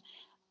reason.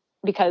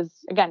 Because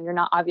again, you're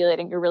not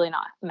ovulating, you're really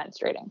not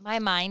menstruating. My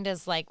mind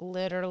is like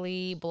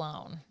literally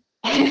blown.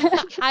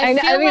 I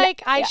feel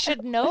like I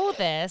should know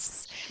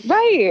this.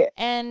 Right.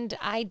 And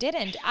I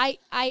didn't. I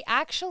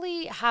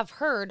actually have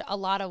heard a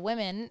lot of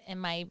women in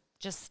my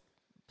just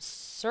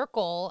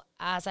circle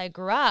as I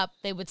grew up,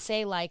 they would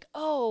say like,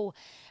 oh,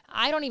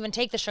 I don't even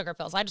take the sugar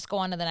pills. I just go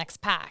on to the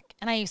next pack.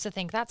 And I used to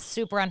think that's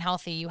super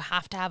unhealthy. You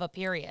have to have a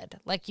period.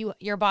 Like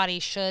your body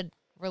should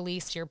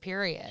release your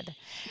period.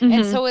 Mm-hmm.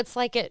 And so it's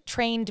like it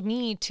trained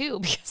me too,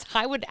 because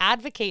I would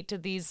advocate to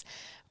these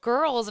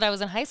girls that I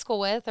was in high school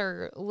with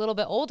or a little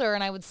bit older,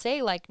 and I would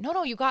say like,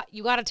 no, you got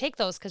to take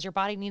those because your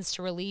body needs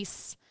to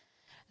release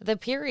the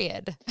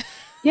period.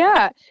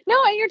 Yeah,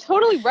 no, and you're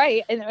totally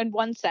right in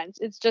one sense.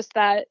 It's just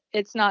that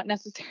it's not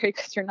necessary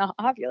because you're not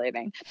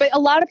ovulating. But a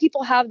lot of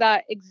people have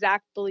that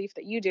exact belief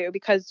that you do,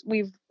 because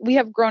we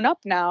have grown up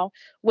now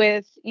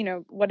with,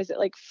 what is it,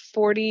 like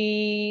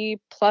 40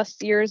 plus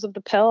years of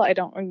the pill. I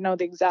don't know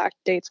the exact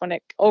dates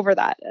over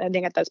that. I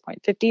think at this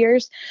point, 50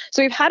 years.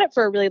 So we've had it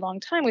for a really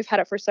long time. We've had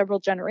it for several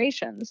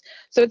generations.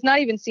 So it's not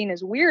even seen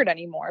as weird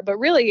anymore. But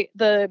really,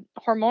 the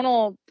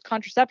hormonal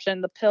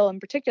contraception, the pill in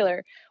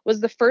particular,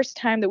 was the first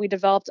time that we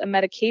developed a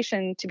medication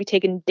to be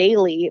taken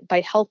daily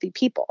by healthy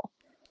people.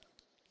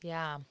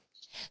 Yeah.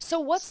 So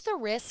what's the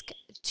risk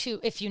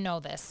if you know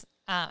this,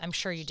 I'm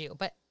sure you do,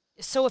 but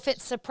so if it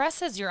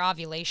suppresses your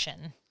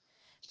ovulation,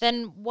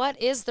 then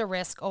what is the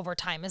risk over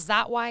time? Is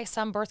that why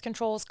some birth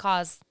controls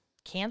cause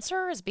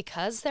cancer, is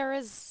because there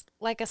is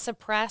like a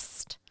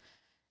suppressed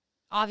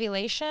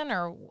ovulation,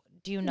 or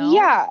do you know?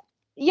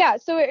 Yeah.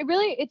 So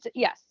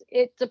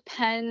it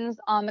depends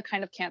on the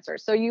kind of cancer.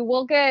 So you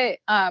will get,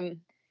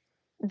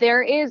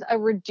 there is a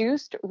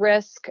reduced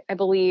risk, I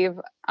believe,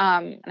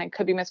 and I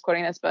could be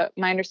misquoting this, but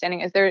my understanding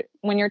is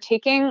when you're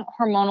taking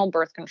hormonal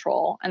birth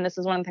control, and this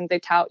is one of the things they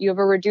tout, you have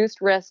a reduced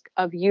risk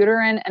of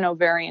uterine and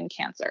ovarian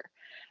cancer,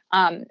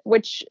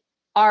 which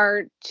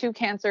are two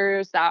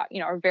cancers that,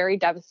 are very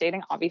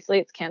devastating. Obviously,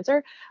 it's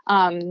cancer.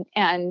 And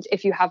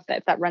if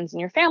that runs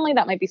in your family,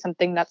 that might be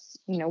something that's,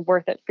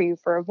 worth it for you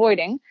for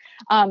avoiding.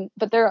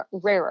 But they're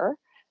rarer.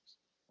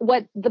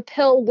 What the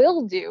pill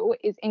will do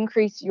is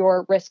increase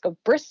your risk of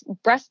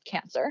breast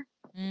cancer.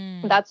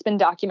 That's been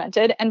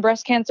documented. And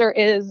breast cancer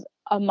is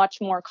a much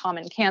more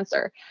common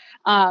cancer.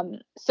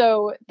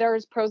 So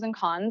there's pros and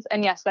cons.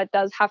 And yes, that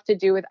does have to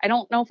do with, I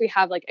don't know if we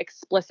have like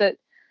explicit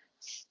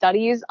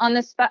studies on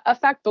this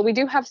effect, but we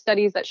do have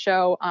studies that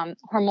show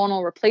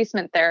hormonal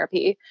replacement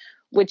therapy,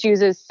 which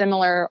uses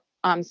similar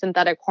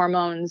synthetic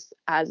hormones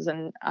as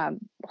in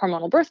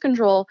hormonal birth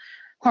control.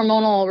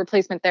 Hormonal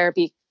replacement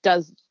therapy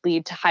does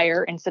lead to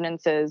higher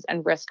incidences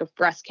and risk of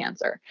breast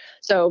cancer.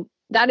 So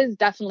that is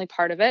definitely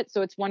part of it.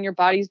 So it's when your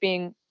body's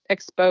being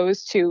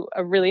exposed to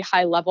a really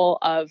high level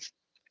of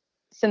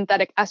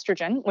synthetic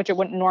estrogen, which it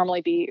wouldn't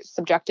normally be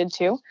subjected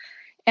to.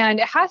 And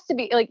it has to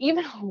be like,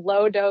 even a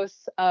low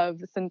dose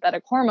of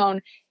synthetic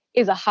hormone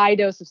is a high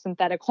dose of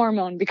synthetic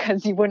hormone,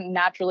 because you wouldn't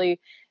naturally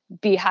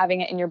be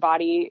having it in your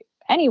body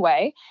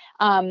anyway.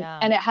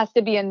 And it has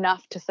to be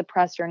enough to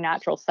suppress your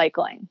natural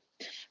cycling.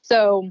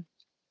 So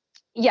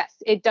yes,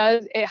 it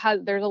does.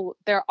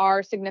 There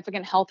are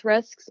significant health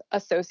risks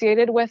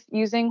associated with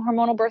using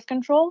hormonal birth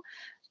control.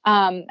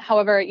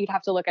 However, you'd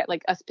have to look at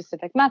like a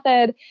specific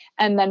method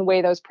and then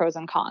weigh those pros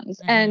and cons.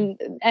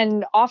 Mm-hmm.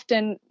 And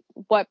often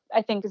what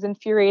I think is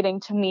infuriating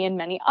to me and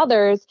many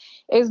others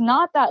is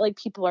not that like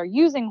people are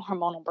using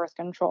hormonal birth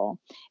control.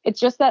 It's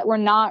just that we're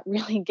not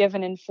really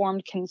given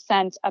informed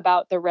consent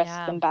about the risks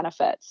and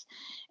benefits.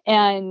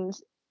 And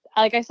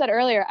like I said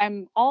earlier,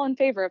 I'm all in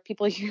favor of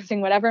people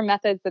using whatever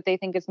methods that they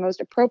think is most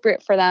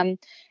appropriate for them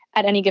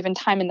at any given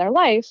time in their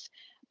life.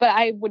 But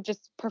I would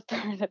just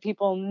prefer that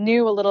people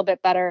knew a little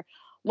bit better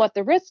what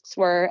the risks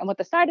were and what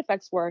the side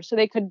effects were, so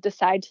they could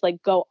decide to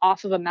like go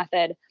off of a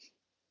method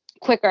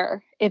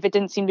quicker if it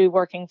didn't seem to be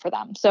working for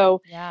them.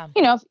 So,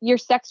 if your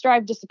sex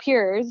drive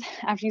disappears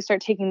after you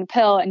start taking the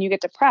pill and you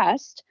get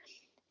depressed,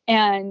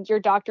 and your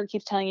doctor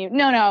keeps telling you,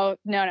 no,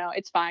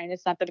 it's fine,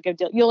 it's not that big of a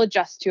deal, you'll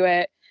adjust to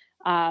it.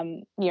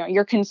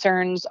 Your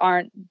concerns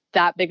aren't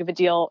that big of a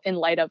deal in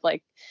light of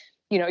like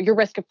your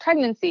risk of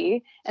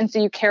pregnancy. And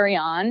so you carry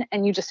on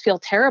and you just feel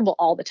terrible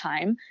all the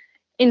time,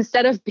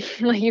 instead of being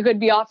like, you could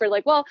be offered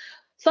like, well,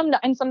 some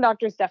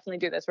doctors definitely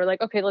do this. We're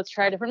like, okay, let's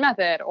try a different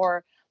method,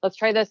 or let's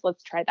try this,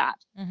 let's try that.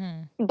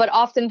 But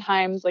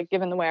oftentimes, like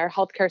given the way our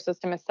healthcare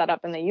system is set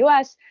up in the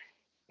US,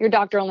 your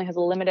doctor only has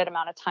a limited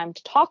amount of time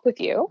to talk with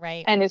you,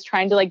 right, and is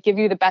trying to like give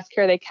you the best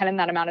care they can in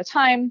that amount of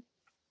time.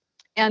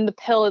 And the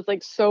pill is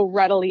like so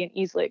readily and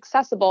easily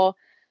accessible.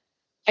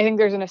 I think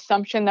there's an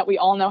assumption that we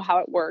all know how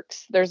it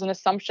works. There's an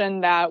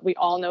assumption that we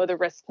all know the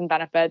risks and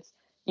benefits.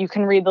 You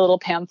can read the little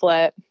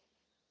pamphlet.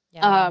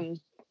 yeah.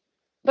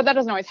 But that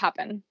doesn't always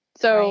happen.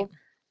 So Right.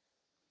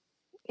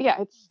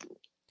 yeah,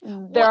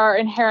 there are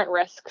inherent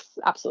risks.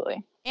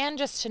 Absolutely. And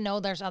just to know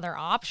there's other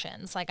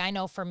options. Like, I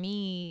know for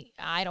me,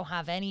 I don't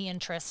have any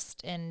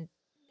interest in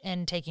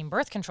taking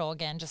birth control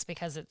again, just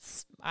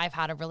because I've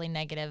had a really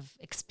negative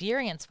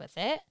experience with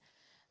it.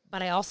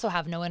 But I also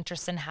have no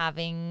interest in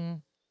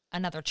having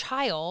another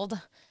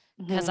child,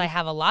 because I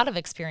have a lot of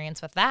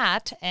experience with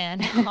that,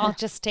 and I'll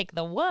just take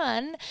the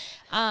one.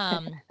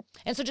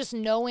 And so just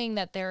knowing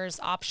that there's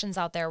options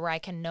out there where I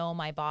can know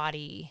my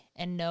body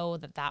and know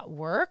that that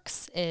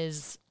works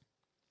is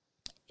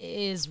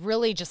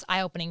really just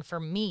eye-opening for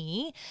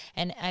me.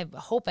 And I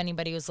hope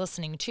anybody who's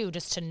listening too,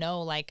 just to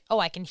know like, oh,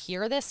 I can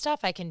hear this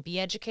stuff, I can be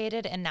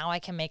educated, and now I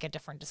can make a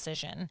different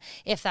decision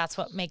if that's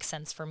what makes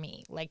sense for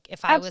me. Like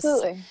if I was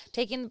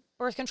taking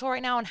birth control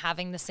right now and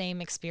having the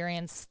same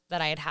experience that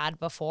I had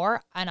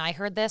before, and I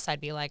heard this, I'd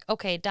be like,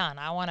 okay, done.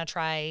 I want to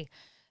try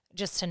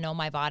just to know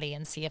my body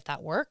and see if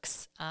that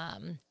works.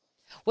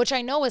 Which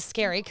I know is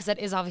scary, because it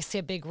is obviously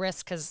a big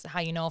risk, because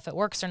how you know if it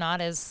works or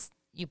not is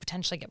you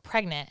potentially get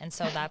pregnant. And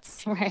so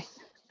that's right.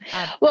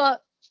 Well,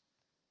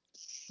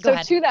 so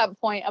to that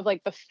point of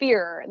like the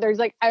fear, there's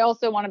like, I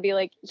also want to be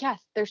like, yes,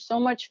 there's so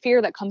much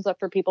fear that comes up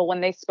for people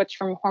when they switch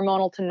from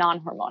hormonal to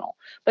non-hormonal.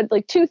 But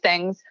like two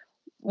things.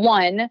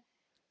 One,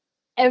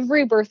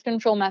 every birth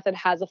control method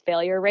has a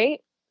failure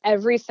rate,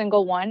 every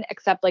single one,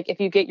 except like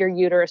if you get your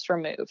uterus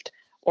removed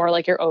or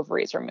like your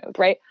ovaries removed,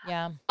 right?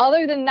 Yeah.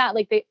 Other than that,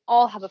 like they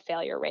all have a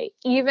failure rate.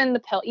 Even the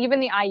pill, even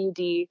the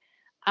IUD,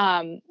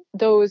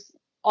 those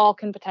all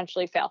can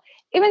potentially fail.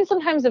 Even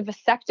sometimes a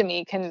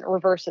vasectomy can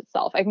reverse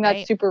itself. I think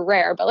that's super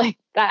rare, but like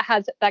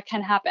that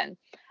can happen.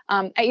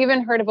 I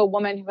even heard of a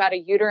woman who had a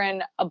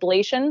uterine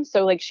ablation.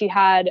 So like she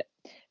had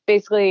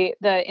basically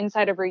the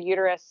inside of her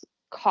uterus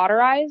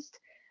cauterized.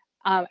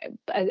 I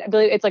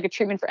believe it's like a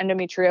treatment for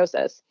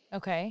endometriosis.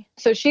 Okay.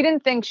 So she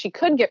didn't think she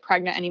could get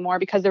pregnant anymore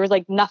because there was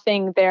like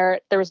nothing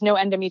there. There was no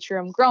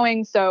endometrium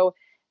growing. So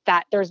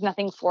that there's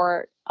nothing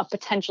for a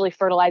potentially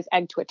fertilized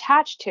egg to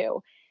attach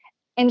to.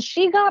 And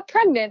she got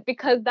pregnant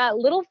because that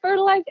little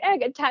fertilized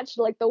egg attached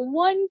to like the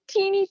one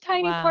teeny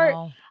tiny part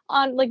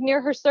on like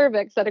near her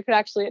cervix that it could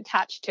actually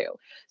attach to.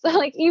 So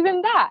like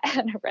even that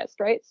had a risk,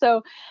 right?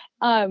 So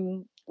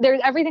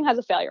everything has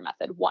a failure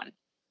method, one.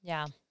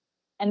 Yeah.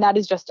 And that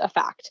is just a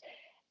fact.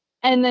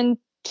 And then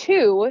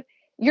two,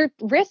 your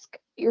risk,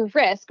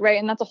 right?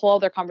 And that's a whole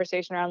other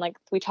conversation around like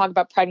we talk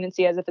about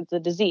pregnancy as if it's a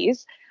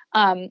disease.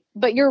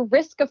 But your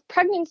risk of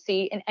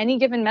pregnancy in any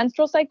given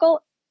menstrual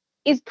cycle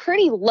is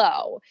pretty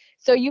low.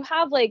 So you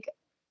have like,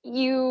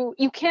 you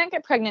can't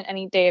get pregnant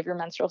any day of your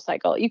menstrual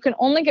cycle. You can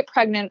only get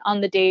pregnant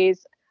on the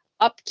days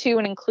up to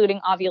and including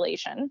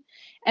ovulation.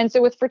 And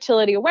so with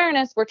fertility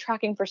awareness, we're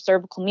tracking for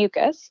cervical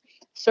mucus.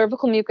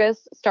 Cervical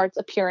mucus starts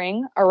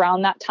appearing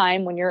around that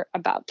time when you're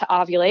about to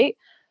ovulate.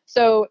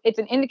 So it's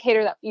an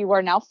indicator that you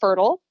are now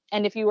fertile.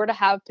 And if you were to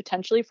have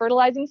potentially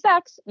fertilizing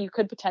sex, you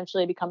could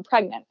potentially become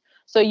pregnant.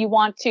 So you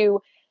want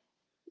to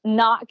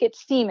not get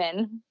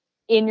semen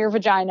in your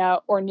vagina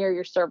or near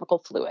your cervical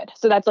fluid.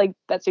 So that's what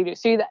you do.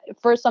 So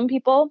for some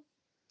people,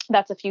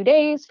 that's a few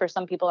days. For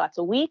some people, that's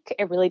a week.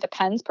 It really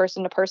depends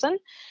person to person.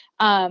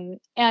 And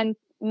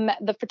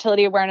the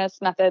fertility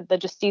awareness method, the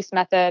Justice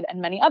method,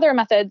 and many other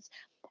methods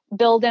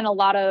build in a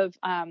lot of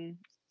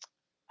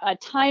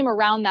time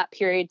around that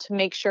period to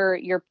make sure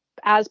you're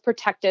as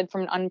protected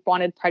from an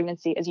unwanted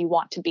pregnancy as you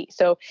want to be.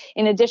 So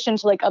in addition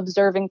to like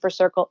observing for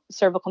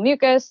cervical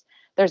mucus,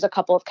 there's a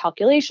couple of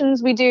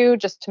calculations we do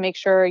just to make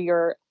sure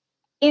you're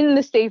in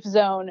the safe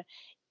zone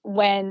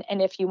when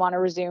and if you want to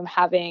resume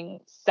having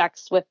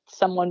sex with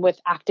someone with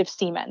active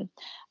semen.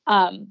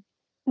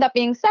 That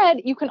being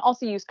said, you can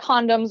also use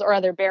condoms or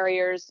other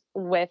barriers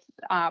with,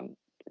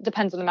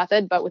 depends on the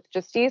method, but with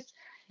Justice,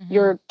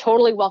 you're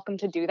totally welcome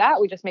to do that.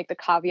 We just make the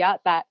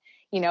caveat that,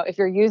 if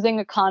you're using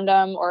a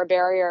condom or a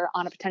barrier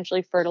on a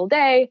potentially fertile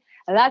day,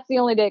 that's the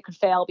only day it could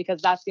fail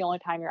because that's the only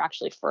time you're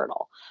actually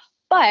fertile.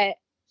 But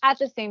at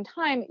the same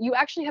time, you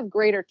actually have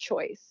greater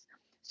choice.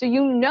 So,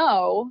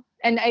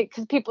 and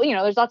because people,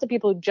 there's lots of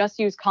people who just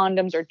use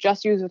condoms or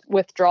just use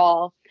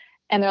withdrawal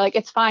and they're like,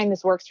 it's fine,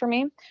 this works for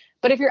me.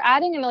 But if you're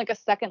adding in like a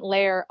second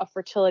layer of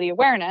fertility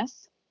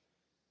awareness,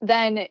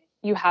 then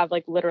you have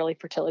like literally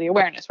fertility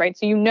awareness, right?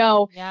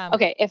 So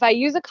okay, if I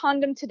use a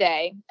condom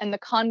today and the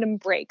condom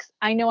breaks,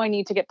 I know I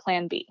need to get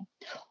plan B.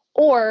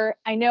 Or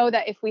I know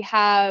that if we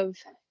have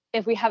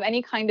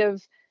any kind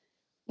of,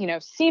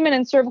 semen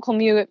and cervical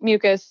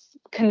mucus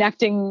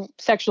connecting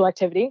sexual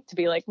activity, to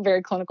be like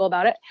very clinical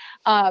about it.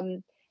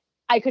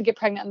 I could get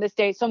pregnant on this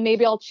day, so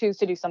maybe I'll choose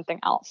to do something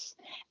else.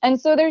 And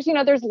so there's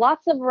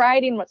lots of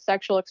variety in what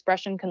sexual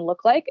expression can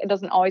look like. It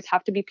doesn't always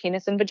have to be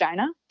penis and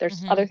vagina.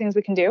 There's other things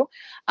we can do.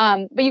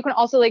 But you can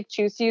also like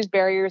choose to use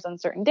barriers on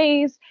certain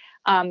days.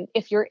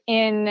 If you're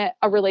in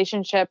a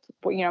relationship,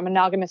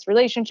 monogamous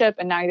relationship,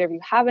 and neither of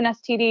you have an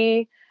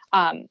STD,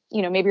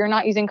 maybe you're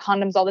not using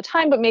condoms all the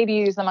time, but maybe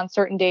you use them on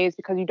certain days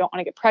because you don't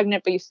want to get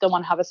pregnant, but you still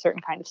want to have a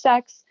certain kind of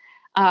sex.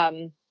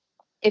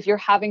 If you're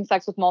having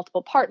sex with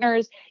multiple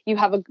partners, you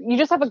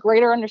just have a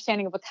greater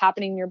understanding of what's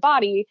happening in your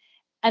body,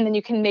 and then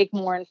you can make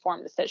more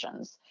informed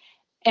decisions.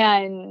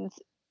 And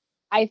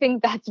I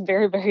think that's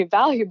very, very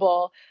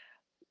valuable,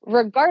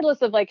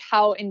 regardless of like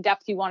how in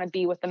depth you want to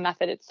be with the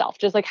method itself.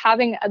 Just like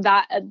having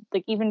that,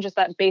 like even just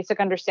that basic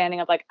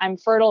understanding of like, I'm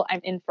fertile, I'm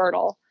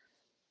infertile.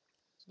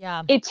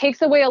 Yeah. It takes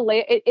away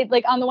it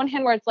like on the one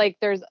hand where it's like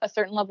there's a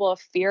certain level of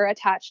fear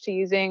attached to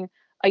using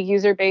a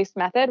user-based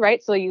method,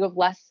 right? So you have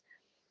less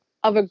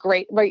of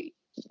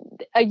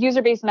a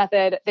user-based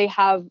method. They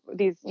have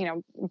these,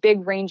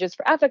 big ranges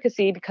for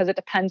efficacy because it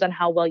depends on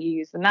how well you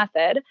use the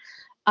method.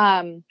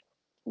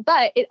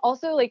 But it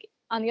also, like,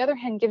 on the other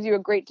hand, gives you a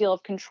great deal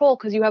of control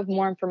because you have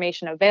more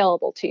information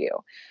available to you.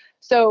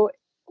 So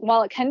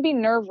while it can be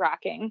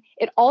nerve-wracking,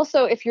 it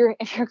also, if you're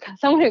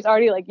someone who's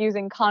already like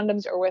using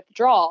condoms or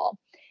withdrawal,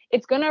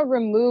 it's going to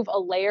remove a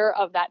layer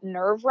of that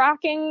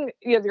nerve-wracking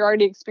you're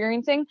already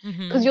experiencing,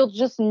 because you'll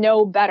just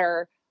know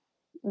better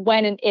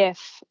when and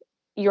if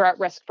you're at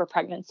risk for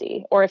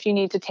pregnancy, or if you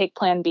need to take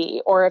Plan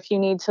B, or if you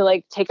need to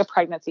like take a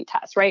pregnancy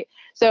test, right?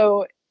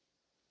 So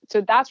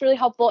that's really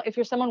helpful. If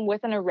you're someone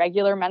with an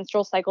irregular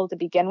menstrual cycle to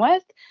begin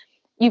with,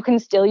 you can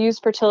still use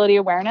fertility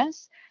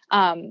awareness,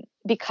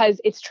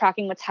 because it's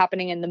tracking what's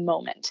happening in the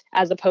moment,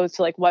 as opposed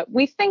to like what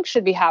we think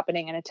should be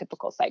happening in a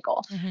typical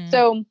cycle.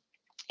 So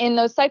in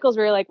those cycles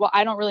where you're like, well,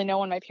 I don't really know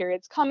when my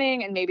period's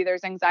coming, and maybe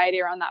there's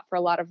anxiety around that for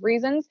a lot of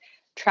reasons,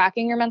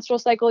 tracking your menstrual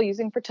cycle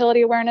using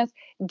fertility awareness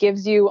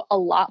gives you a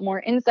lot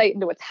more insight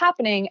into what's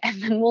happening,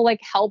 and then will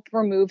like help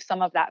remove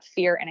some of that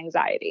fear and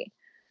anxiety.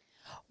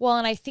 Well,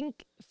 and I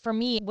think for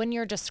me, when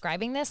you're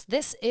describing this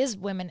is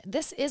women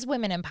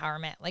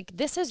empowerment. Like,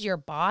 this is your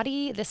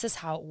body. This is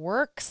how it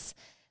works.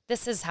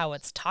 This is how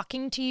it's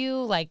talking to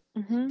you. Like,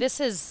 this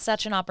is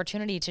such an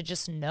opportunity to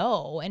just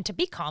know and to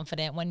be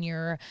confident when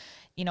you're,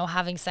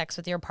 having sex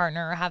with your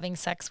partner, or having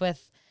sex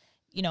with,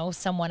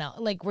 someone else,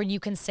 like where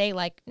you can say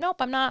like, nope,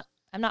 I'm not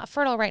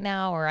fertile right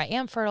now, or I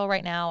am fertile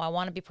right now. I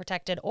want to be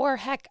protected, or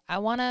heck, I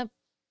want to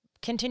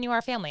continue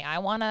our family. I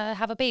want to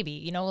have a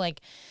baby, like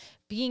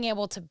being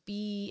able to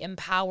be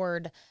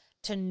empowered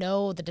to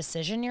know the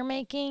decision you're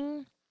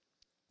making.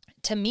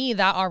 To me,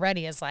 that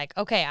already is like,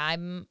 okay,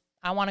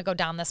 I want to go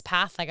down this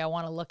path. Like, I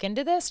want to look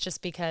into this,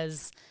 just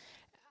because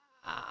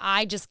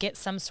I just get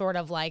some sort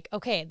of like,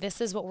 okay, this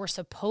is what we're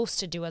supposed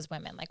to do as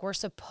women. Like, we're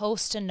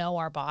supposed to know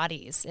our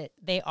bodies.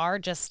 They are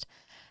just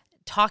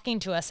talking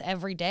to us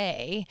every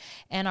day,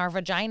 and our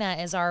vagina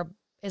is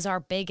our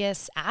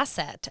biggest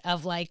asset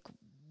of like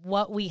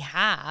what we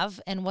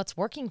have and what's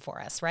working for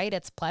us, right?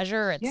 It's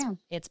pleasure,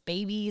 it's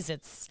babies,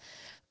 it's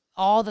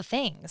all the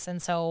things. And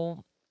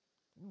so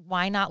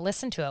why not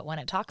listen to it when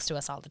it talks to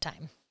us all the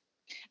time?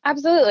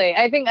 Absolutely.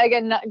 I think,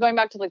 again, going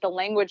back to like the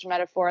language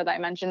metaphor that I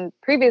mentioned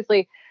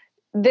previously,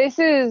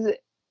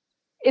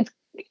 it's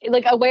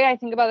like a way I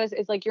think about this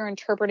is like you're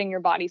interpreting your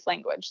body's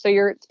language. So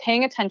you're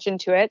paying attention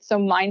to it. So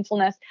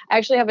mindfulness. I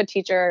actually have a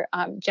teacher,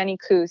 Jenny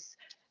Koos.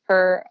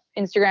 Her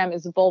Instagram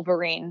is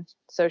Vulvarine,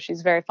 so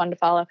she's very fun to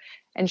follow,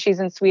 and she's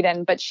in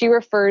Sweden. But she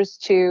refers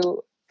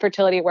to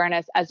fertility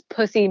awareness as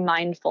pussy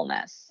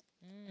mindfulness.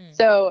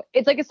 So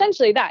it's like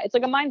essentially that. It's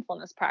like a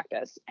mindfulness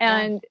practice,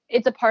 and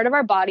it's a part of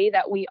our body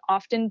that we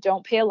often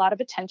don't pay a lot of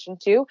attention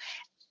to,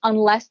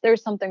 unless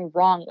there's something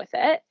wrong with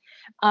it.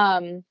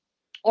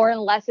 Or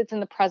unless it's in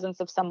the presence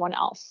of someone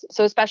else.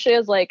 So especially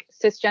as like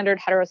cisgendered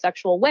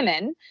heterosexual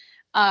women,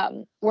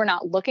 we're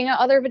not looking at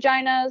other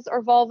vaginas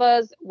or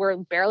vulvas. We're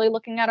barely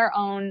looking at our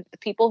own. The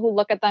people who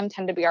look at them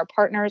tend to be our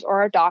partners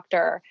or our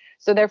doctor.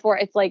 So therefore,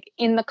 it's like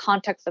in the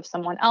context of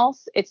someone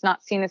else. It's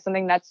not seen as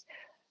something that's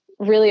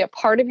really a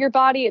part of your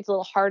body. It's a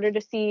little harder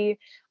to see.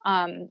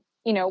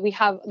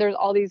 There's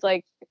all these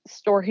like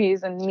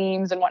stories and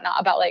memes and whatnot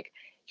about like,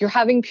 you're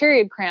having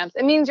period cramps.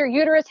 It means your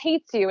uterus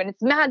hates you and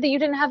it's mad that you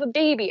didn't have a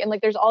baby. And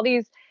like, there's all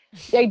these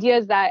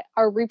ideas that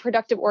our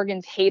reproductive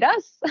organs hate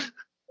us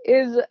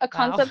is a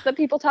concept that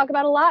people talk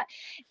about a lot.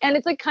 And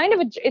it's like kind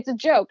of it's a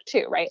joke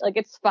too, right? Like,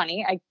 it's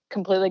funny. I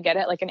completely get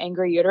it. Like, an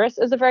angry uterus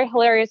is a very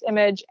hilarious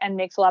image and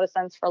makes a lot of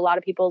sense for a lot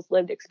of people's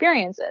lived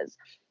experiences.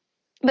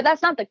 But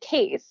that's not the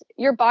case.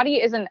 Your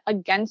body isn't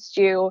against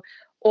you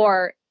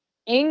or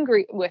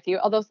angry with you,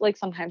 although like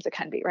sometimes it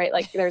can be, right?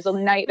 Like, there's a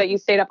night that you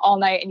stayed up all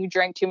night and you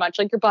drank too much.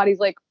 Like, your body's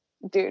like,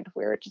 dude,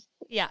 we're just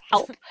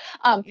help.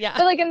 But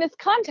like in this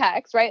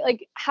context, right?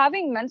 Like,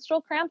 having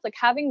menstrual cramps, like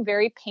having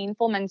very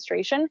painful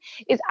menstruation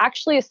is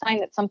actually a sign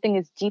that something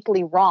is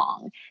deeply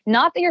wrong.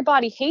 Not that your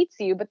body hates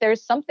you, but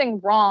there's something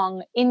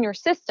wrong in your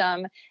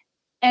system.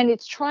 and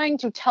it's trying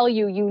to tell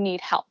you you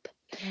need help.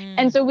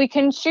 And Mm. so we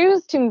can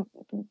choose to,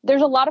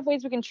 there's a lot of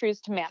ways we can choose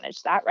to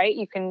manage that, right?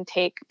 You can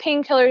take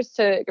painkillers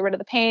to get rid of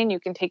the pain. You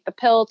can take the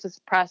pill to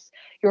suppress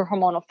your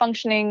hormonal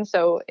functioning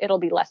so it'll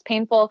be less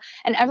painful.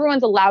 And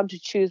everyone's allowed to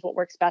choose what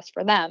works best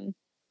for them.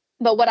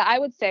 But what I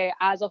would say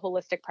as a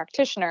holistic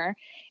practitioner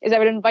is I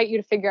would invite you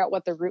to figure out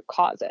what the root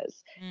cause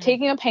is. Mm.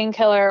 Taking a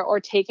painkiller or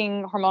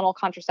taking hormonal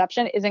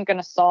contraception isn't going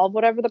to solve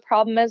whatever the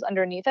problem is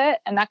underneath it.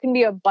 And that can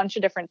be a bunch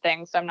of different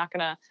things. So I'm not going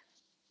to,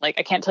 like,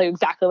 I can't tell you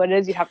exactly what it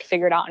is. You have to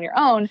figure it out on your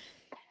own.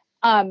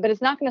 But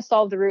it's not going to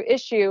solve the root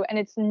issue. And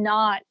it's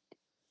not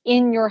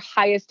in your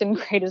highest and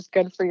greatest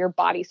good for your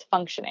body's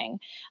functioning.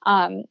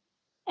 And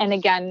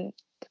again,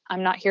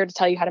 I'm not here to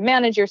tell you how to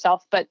manage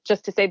yourself, but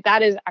just to say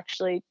that is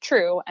actually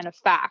true and a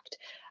fact.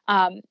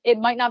 It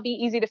might not be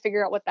easy to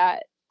figure out what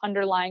that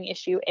underlying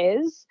issue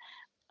is,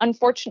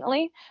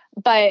 unfortunately,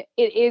 but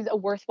it is a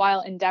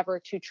worthwhile endeavor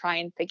to try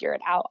and figure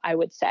it out, I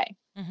would say.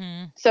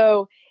 Mm-hmm.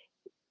 So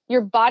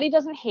your body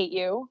doesn't hate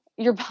you.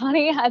 Your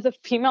body, as a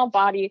female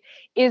body,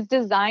 is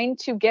designed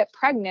to get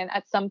pregnant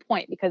at some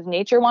point because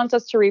nature wants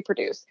us to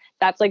reproduce.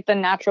 That's like the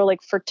natural,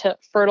 like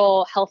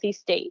fertile, healthy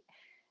state.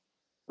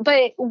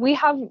 But we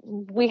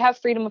have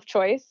freedom of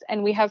choice,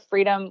 and we have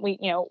freedom.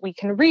 We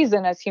can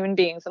reason as human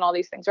beings and all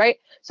these things, right?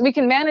 So we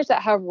can manage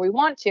that however we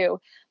want to.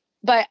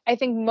 But I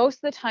think most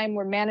of the time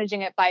we're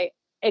managing it by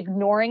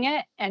ignoring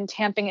it and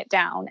tamping it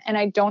down. And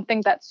I don't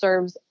think that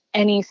serves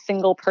any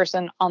single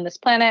person on this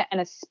planet.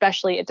 And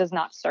especially it does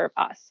not serve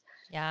us.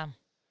 Yeah.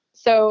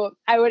 So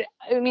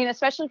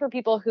especially for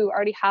people who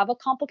already have a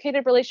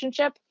complicated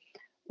relationship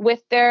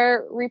with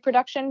their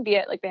reproduction, be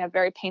it like they have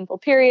very painful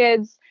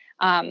periods,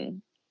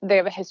 they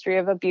have a history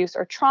of abuse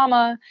or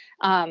trauma,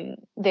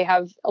 they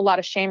have a lot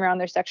of shame around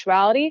their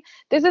sexuality.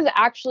 This is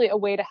actually a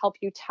way to help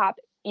you tap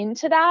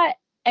into that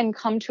and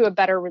come to a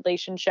better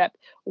relationship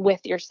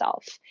with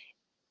yourself.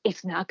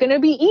 It's not going to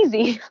be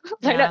easy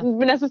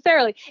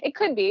necessarily. It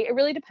could be. It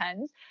really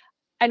depends.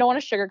 I don't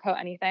want to sugarcoat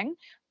anything,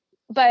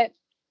 but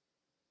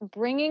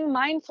bringing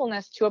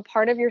mindfulness to a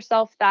part of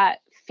yourself that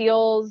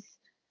feels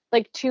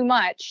like too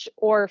much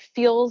or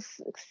feels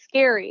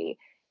scary,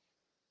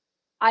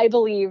 I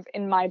believe,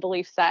 in my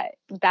belief set,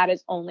 that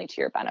is only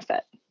to your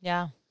benefit.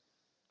 Yeah,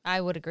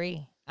 I would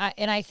agree.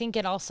 And I think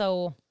it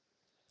also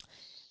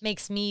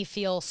makes me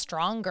feel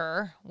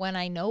stronger when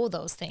I know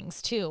those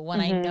things too. When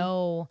I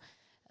know,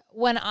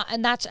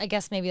 and that's, I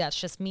guess maybe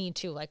that's just me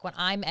too. Like when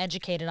I'm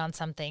educated on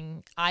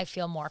something, I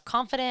feel more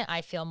confident.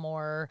 I feel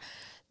more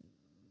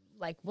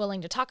like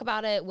willing to talk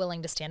about it,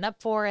 willing to stand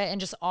up for it, and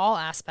just all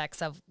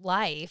aspects of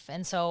life.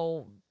 And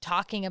so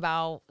talking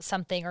about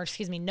something, or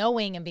excuse me,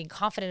 knowing and being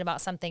confident about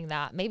something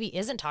that maybe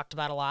isn't talked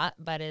about a lot,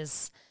 but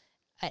is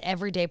an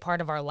everyday part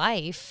of our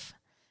life,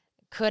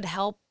 could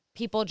help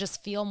people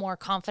just feel more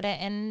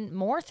confident in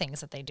more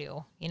things that they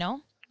do, Yeah,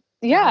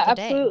 throughout the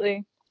day.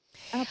 absolutely.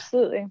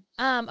 Absolutely.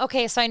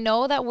 Okay, so I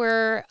know that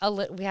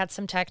we had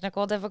some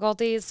technical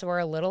difficulties, so we're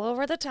a little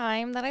over the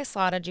time that I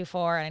slotted you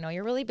for. I know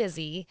you're really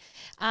busy.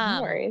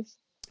 No worries.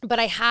 But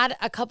I had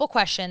a couple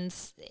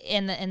questions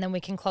and then we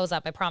can close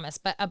up, I promise,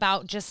 but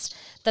about just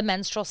the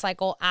menstrual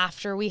cycle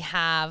after we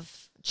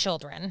have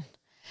children.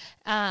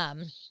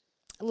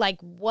 Like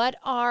what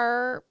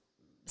are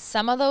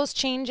some of those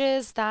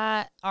changes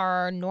that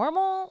are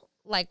normal?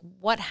 Like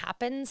what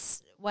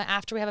happens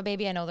after we have a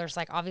baby? I know there's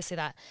like obviously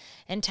that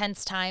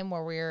intense time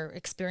where we're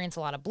experience a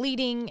lot of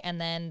bleeding, and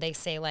then they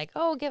say like,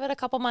 oh, give it a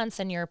couple months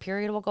and your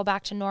period will go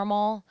back to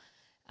normal.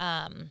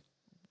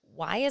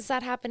 Why is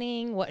that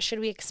happening? What should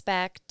we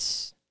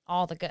expect?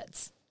 All the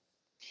goods.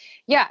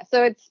 Yeah,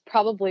 so it's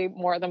probably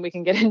more than we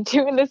can get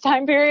into in this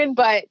time period,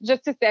 but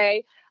just to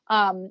say,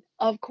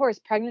 of course,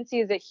 pregnancy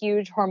is a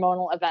huge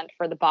hormonal event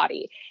for the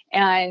body.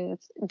 And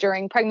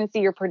during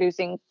pregnancy, you're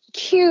producing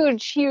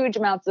huge, huge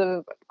amounts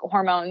of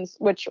hormones,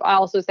 which I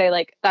also say,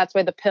 like, that's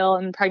why the pill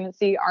and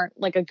pregnancy aren't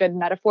like a good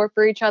metaphor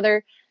for each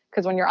other.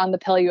 Because when you're on the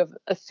pill, you have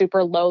a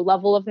super low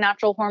level of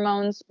natural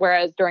hormones,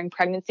 whereas during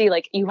pregnancy,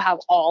 like, you have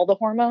all the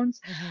hormones.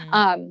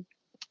 Mm-hmm.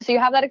 So you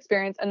have that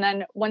experience. And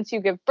then once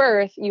you give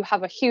birth, you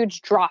have a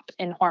huge drop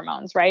in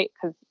hormones, right?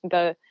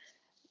 Because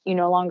you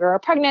no longer are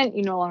pregnant,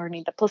 you no longer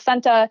need the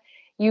placenta.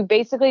 You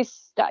basically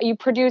you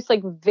produce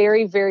like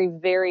very, very,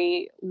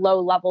 very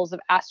low levels of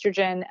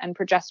estrogen and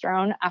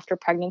progesterone after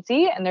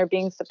pregnancy, and they're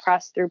being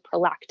suppressed through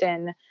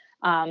prolactin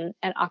and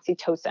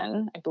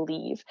oxytocin, I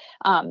believe.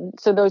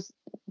 So those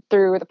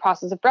through the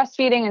process of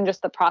breastfeeding and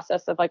just the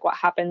process of like what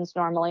happens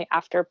normally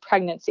after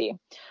pregnancy.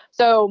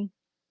 So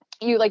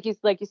you like you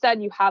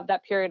said, you have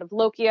that period of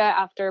lochia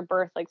after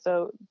birth, like,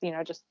 so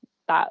just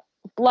that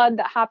blood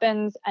that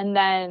happens, and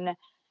then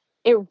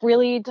it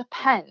really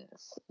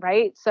depends,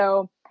 right?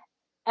 So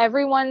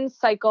everyone's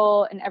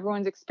cycle and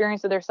everyone's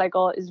experience of their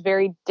cycle is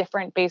very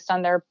different based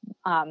on their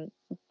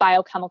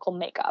biochemical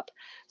makeup.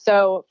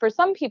 So for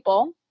some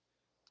people,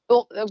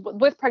 well,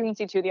 with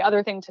pregnancy too, the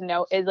other thing to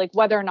note is like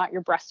whether or not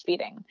you're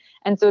breastfeeding.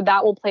 And so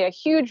that will play a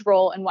huge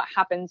role in what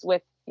happens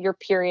with your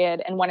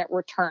period and when it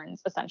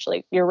returns.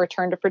 Essentially, your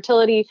return to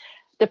fertility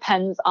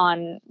depends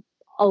on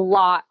a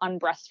lot on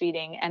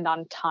breastfeeding and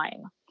on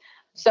time.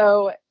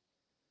 So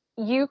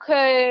your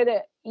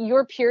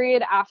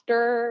period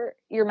after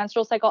your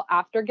menstrual cycle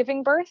after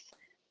giving birth,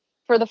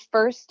 for the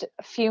first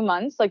few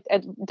months, like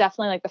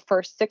definitely like the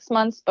first 6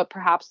 months, but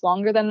perhaps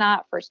longer than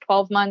that, first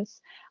 12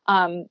 months,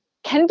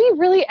 can be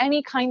really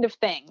any kind of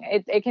thing.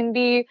 It can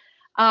be,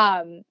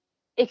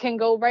 it can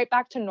go right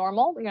back to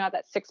normal, at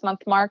that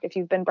 6-month mark if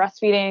you've been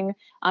breastfeeding.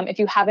 If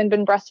you haven't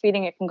been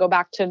breastfeeding, it can go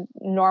back to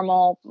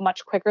normal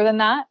much quicker than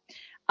that.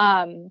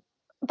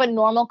 But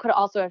normal could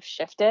also have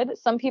shifted.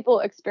 Some people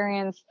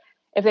experience,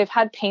 if they've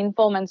had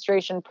painful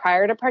menstruation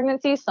prior to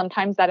pregnancy,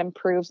 sometimes that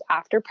improves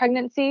after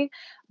pregnancy.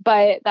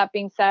 But that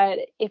being said,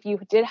 if you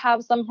did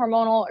have some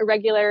hormonal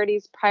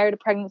irregularities prior to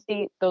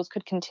pregnancy, those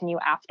could continue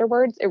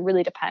afterwards. It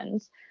really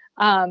depends.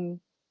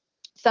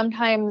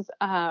 Sometimes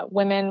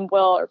women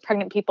or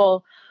pregnant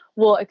people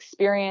will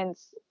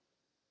experience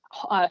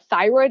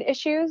thyroid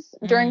issues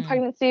during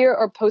pregnancy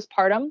or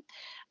postpartum.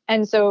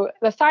 And so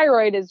the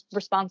thyroid is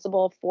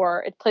responsible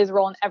it plays a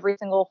role in every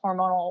single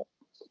hormonal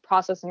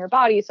process in your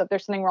body. So if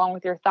there's something wrong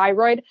with your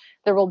thyroid,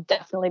 there will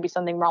definitely be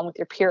something wrong with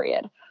your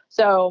period.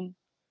 So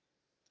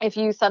if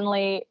you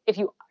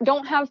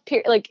don't have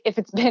like if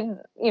it's been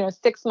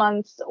 6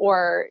 months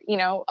or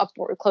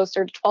upward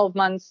closer to 12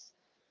 months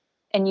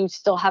and you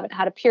still haven't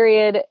had a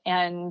period,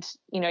 and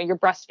your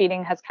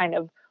breastfeeding has kind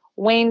of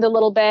waned a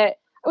little bit,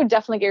 I would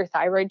definitely get your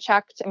thyroid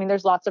checked. I mean,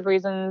 there's lots of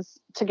reasons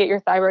to get your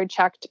thyroid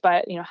checked,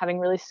 but having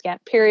really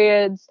scant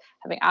periods,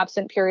 having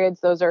absent periods,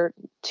 those are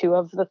two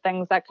of the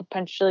things that could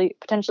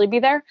potentially be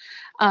there.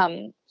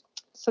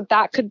 So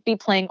that could be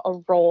playing a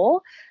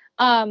role.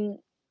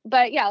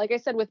 But yeah, like I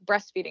said, with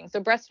breastfeeding. So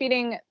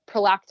breastfeeding,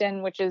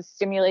 prolactin, which is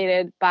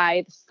stimulated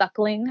by the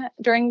suckling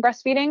during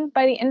breastfeeding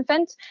by the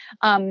infant,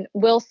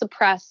 will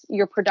suppress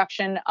your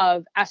production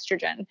of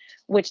estrogen,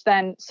 which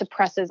then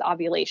suppresses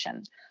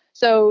ovulation.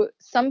 So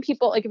some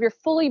people, like if you're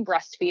fully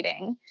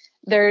breastfeeding,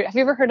 have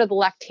you ever heard of the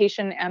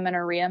lactation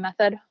amenorrhea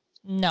method?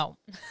 No.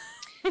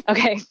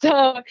 Okay,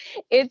 so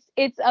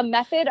it's a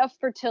method of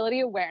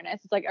fertility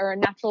awareness. It's like a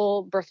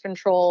natural birth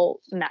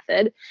control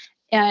method,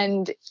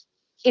 and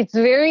it's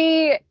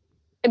very,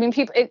 I mean,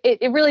 people,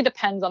 it really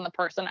depends on the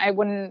person. I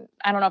don't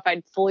know if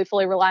I'd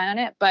fully rely on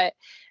it, but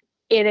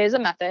it is a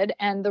method.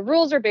 And the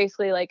rules are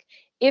basically like,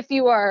 if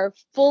you are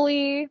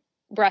fully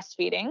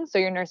breastfeeding, so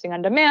you're nursing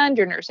on demand,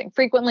 you're nursing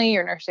frequently,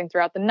 you're nursing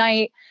throughout the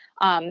night,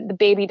 the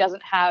baby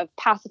doesn't have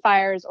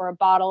pacifiers or a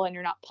bottle and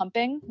you're not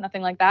pumping,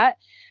 nothing like that.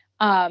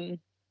 And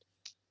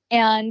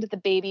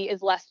the baby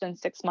is less than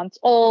 6 months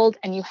old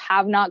and you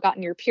have not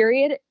gotten your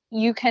period,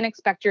 you can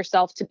expect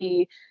yourself to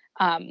be,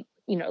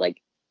 like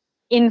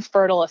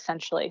infertile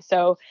essentially.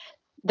 So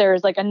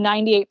there's like a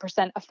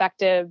 98%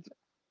 effective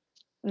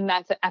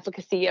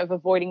efficacy of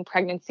avoiding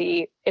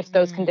pregnancy if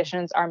those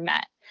conditions are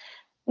met.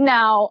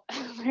 Now,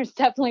 there's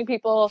definitely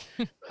people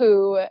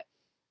who,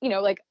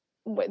 like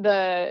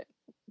the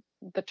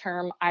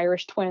term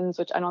Irish twins,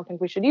 which I don't think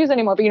we should use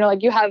anymore, but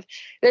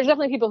there's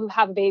definitely people who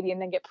have a baby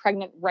and then get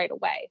pregnant right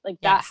away.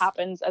 Like that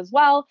happens as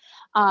well.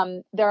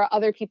 There are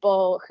other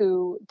people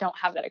who don't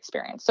have that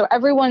experience. So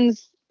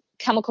everyone's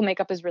chemical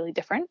makeup is really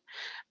different.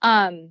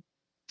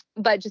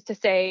 But just to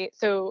say,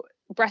 so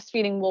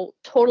breastfeeding will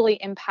totally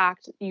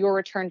impact your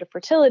return to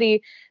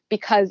fertility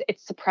because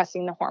it's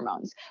suppressing the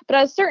hormones. But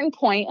at a certain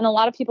point, and a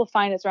lot of people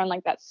find it's around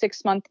like that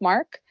 6-month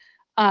mark,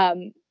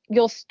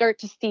 you'll start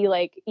to see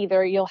like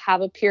either you'll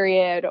have a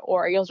period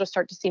or you'll just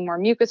start to see more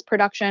mucus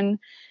production.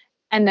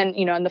 And then,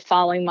 in the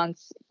following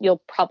months,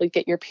 you'll probably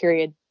get your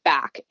period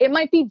back. It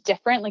might be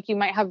different. Like you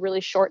might have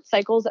really short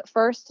cycles at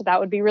first. That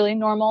would be really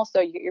normal.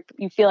 So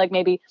you feel like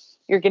maybe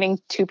you're getting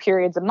 2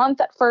 periods a month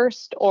at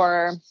first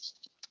or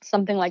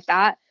something like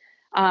that.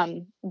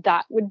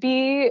 That would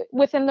be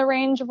within the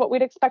range of what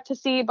we'd expect to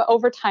see. But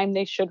over time,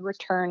 they should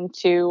return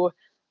to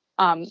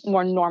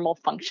more normal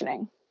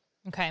functioning.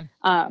 Okay.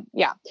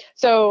 Yeah.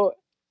 So.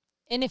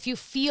 And if you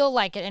feel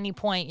like at any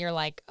point you're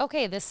like,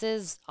 okay, this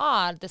is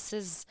odd, this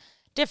is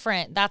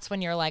different, that's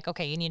when you're like,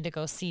 okay, you need to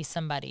go see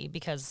somebody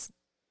because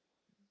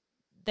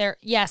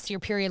your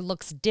period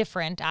looks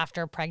different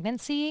after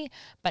pregnancy,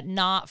 but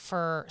not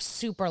for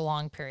super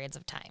long periods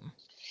of time.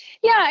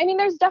 Yeah, I mean,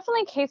 there's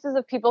definitely cases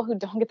of people who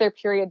don't get their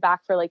period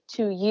back for like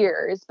 2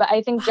 years. But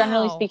I think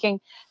generally speaking,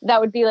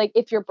 that would be like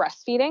if you're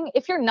breastfeeding.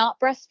 If you're not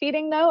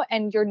breastfeeding, though,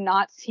 and you're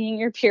not seeing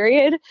your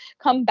period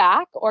come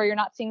back or you're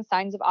not seeing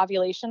signs of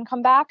ovulation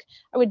come back,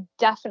 I would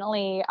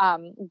definitely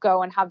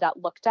go and have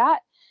that looked at.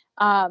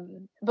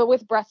 But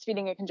with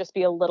breastfeeding, it can just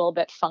be a little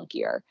bit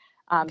funkier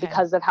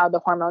because of how the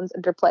hormones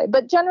interplay.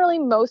 But generally,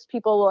 most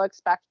people will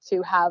expect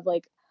to have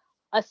like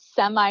a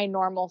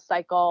semi-normal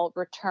cycle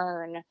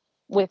return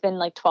within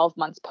like 12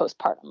 months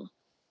postpartum.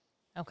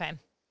 Okay.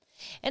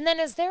 And then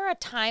is there a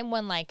time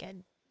when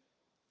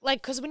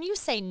because when you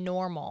say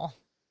normal,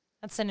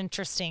 that's an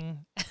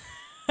interesting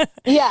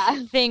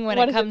thing when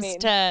it comes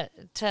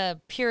to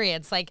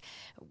periods. Like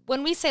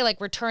when we say like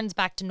returns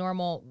back to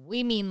normal,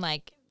 we mean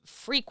like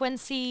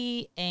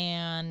frequency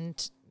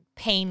and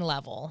pain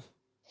level.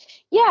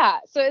 Yeah.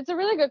 So it's a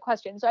really good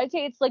question. So I'd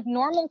say it's like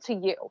normal to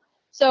you.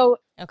 So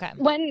Okay.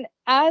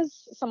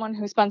 as someone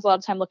who spends a lot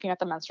of time looking at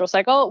the menstrual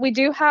cycle, we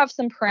do have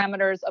some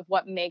parameters of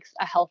what makes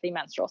a healthy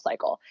menstrual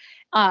cycle.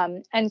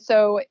 And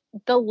so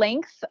the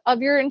length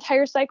of your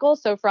entire cycle,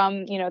 so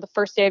from, the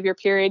first day of your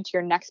period to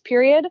your next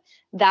period,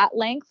 that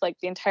length, like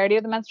the entirety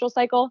of the menstrual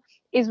cycle,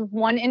 is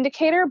one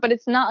indicator, but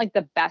it's not like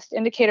the best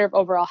indicator of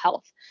overall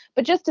health.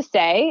 But just to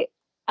say,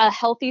 a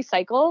healthy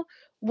cycle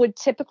would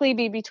typically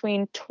be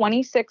between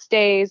 26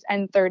 days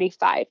and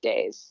 35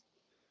 days.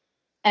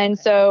 And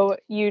so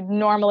you'd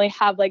normally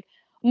have, like,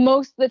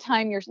 most of the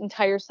time your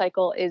entire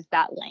cycle is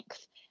that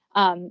length.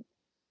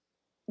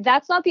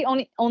 That's not the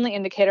only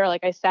indicator,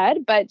 like I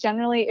said, but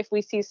generally if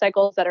we see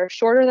cycles that are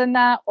shorter than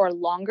that or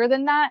longer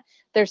than that,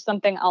 there's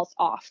something else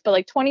off. But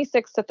like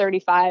 26 to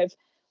 35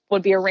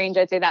 would be a range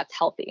I'd say that's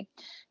healthy.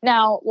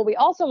 Now, what we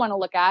also want to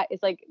look at is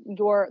like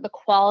the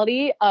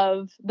quality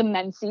of the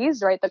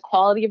menses, right? The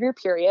quality of your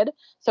period.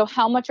 So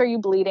how much are you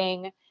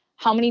bleeding?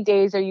 How many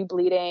days are you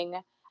bleeding?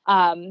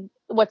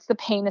 What's the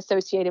pain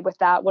associated with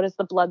that? What does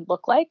the blood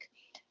look like?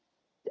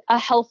 A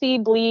healthy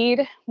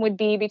bleed would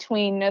be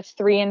between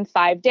 3 and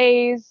 5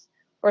 days,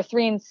 or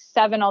 3 and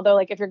 7. Although,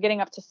 like, if you're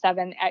getting up to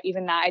 7,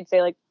 even that, I'd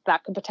say like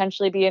that could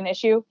potentially be an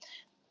issue.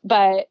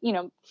 But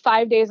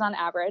 5 days on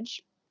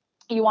average.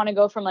 You want to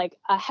go from like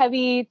a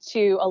heavy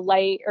to a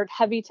light, or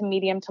heavy to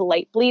medium to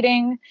light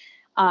bleeding.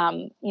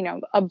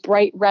 A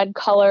bright red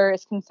color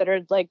is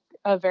considered like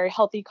a very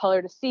healthy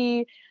color to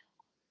see.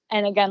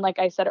 And again, like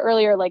I said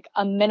earlier, like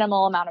a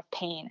minimal amount of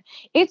pain.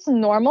 It's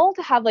normal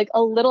to have like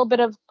a little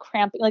bit of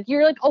cramping, like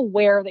you're like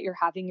aware that you're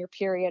having your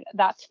period,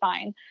 that's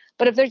fine.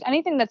 But if there's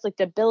anything that's like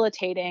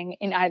debilitating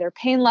in either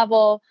pain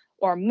level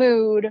or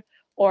mood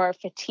or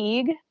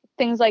fatigue,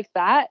 things like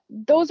that,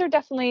 those are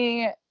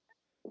definitely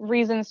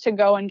reasons to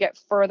go and get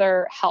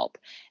further help.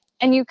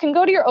 And you can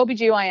go to your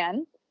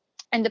OBGYN,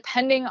 and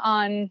depending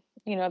on,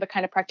 the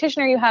kind of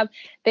practitioner you have,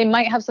 they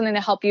might have something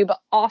to help you, but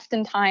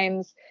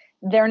oftentimes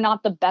they're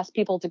not the best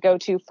people to go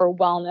to for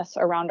wellness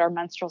around our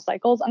menstrual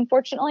cycles,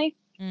 unfortunately.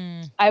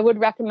 I would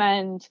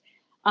recommend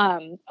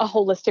a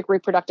holistic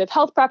reproductive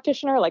health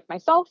practitioner like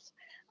myself.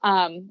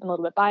 I'm a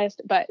little bit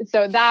biased, but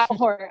so that,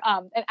 or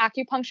an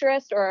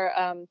acupuncturist, or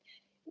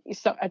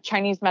a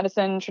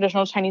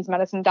traditional Chinese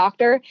medicine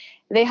doctor.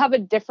 They have a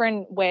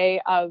different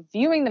way of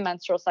viewing the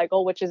menstrual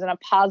cycle, which is in a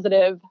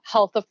positive,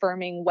 health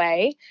affirming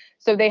way.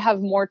 So they have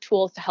more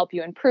tools to help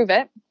you improve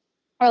it.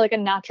 Or like a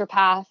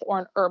naturopath or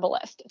an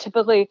herbalist.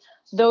 Typically,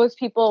 those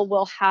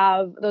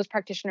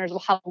practitioners will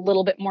have a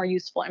little bit more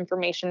useful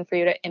information for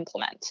you to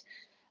implement.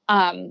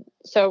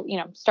 So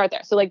start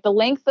there. So like the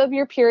length of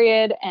your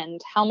period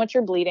and how much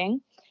you're bleeding.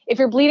 If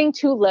you're bleeding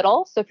too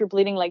little, so if you're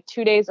bleeding like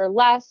 2 days or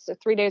less, or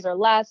 3 days or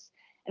less,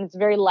 and it's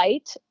very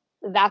light,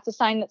 that's a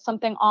sign that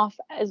something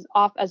is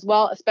off as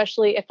well,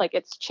 especially if like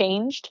it's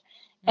changed.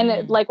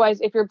 And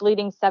likewise, if you're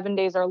bleeding 7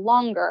 days or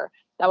longer,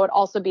 that would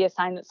also be a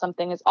sign that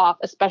something is off,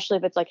 especially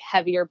if it's like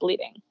heavier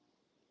bleeding.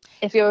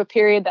 If you have a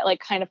period that like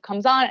kind of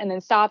comes on and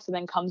then stops and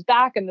then comes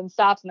back and then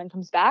stops and then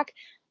comes back,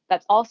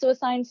 that's also a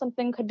sign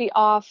something could be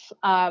off,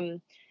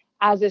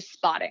 as is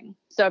spotting.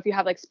 So if you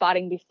have like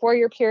spotting before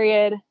your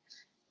period,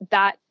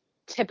 that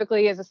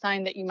typically is a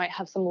sign that you might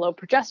have some low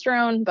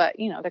progesterone, but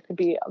there could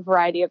be a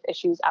variety of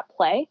issues at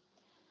play.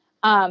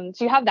 So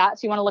you have that.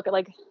 So you want to look at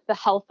like the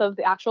health of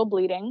the actual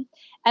bleeding.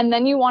 And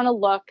then you want to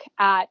look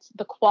at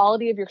the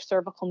quality of your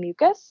cervical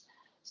mucus.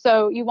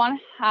 So you want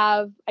to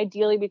have,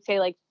 ideally, we'd say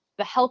like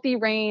the healthy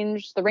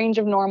range, the range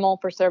of normal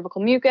for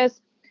cervical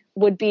mucus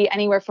would be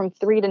anywhere from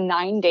 3 to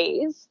 9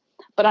 days.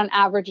 But on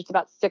average, it's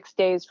about 6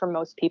 days for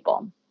most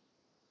people.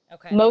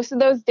 Okay. Most of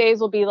those days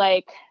will be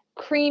like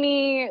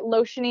creamy,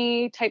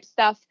 lotiony type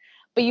stuff.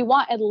 But you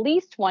want at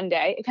least one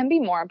day, it can be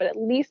more, but at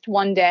least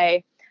one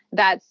day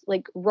that's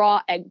like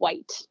raw egg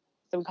white.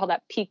 So we call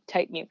that peak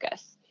type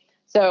mucus.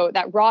 So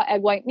that raw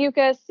egg white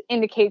mucus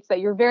indicates that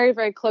you're very,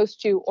 very close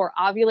to or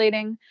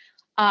ovulating,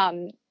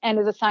 and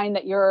is a sign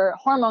that your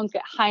hormones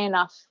get high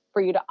enough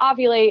for you to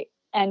ovulate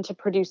and to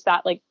produce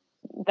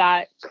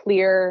that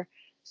clear,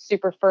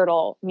 super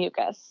fertile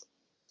mucus.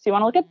 So you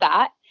want to look at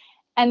that.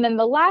 And then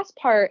the last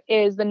part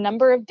is the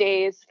number of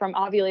days from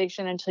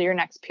ovulation until your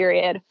next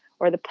period,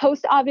 or the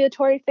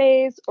post-ovulatory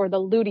phase, or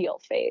the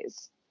luteal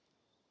phase.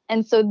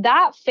 And so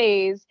that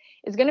phase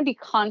is going to be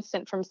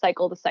constant from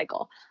cycle to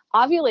cycle.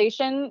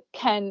 Ovulation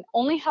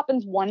only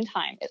happens one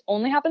time. It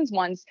only happens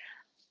once,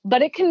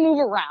 but it can move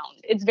around.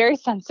 It's very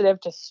sensitive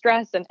to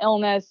stress and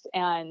illness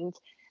and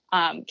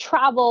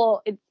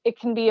travel. It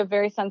can be a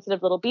very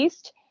sensitive little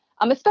beast,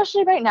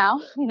 especially right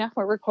now.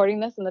 We're recording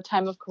this in the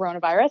time of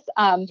coronavirus.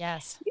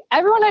 Yes.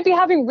 Everyone might be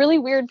having really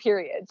weird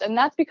periods, and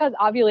that's because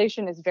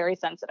ovulation is very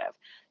sensitive.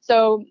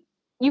 So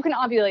you can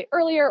ovulate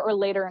earlier or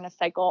later in a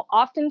cycle.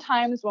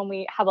 Oftentimes when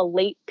we have a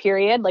late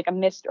period, like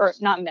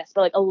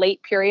like a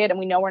late period, and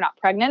we know we're not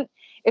pregnant,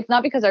 it's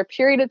not because our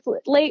period is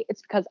late,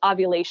 it's because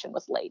ovulation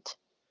was late.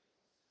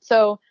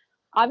 So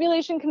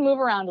ovulation can move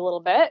around a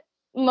little bit.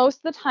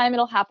 Most of the time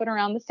it'll happen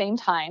around the same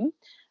time,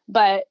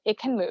 but it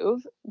can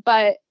move.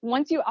 But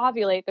once you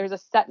ovulate, there's a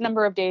set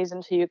number of days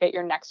until you get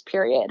your next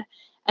period.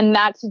 And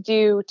that's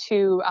due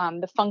to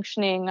the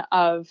functioning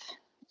of,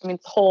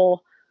 it's the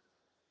whole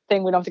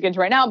thing we don't have to get into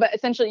right now, but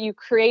essentially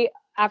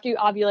after you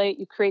ovulate,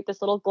 you create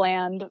this little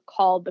gland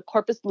called the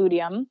corpus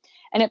luteum,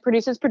 and it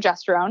produces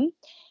progesterone.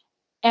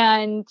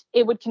 And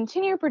it would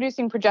continue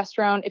producing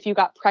progesterone if you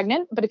got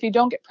pregnant, but if you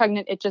don't get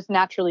pregnant, it just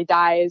naturally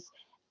dies.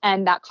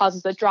 And that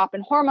causes a drop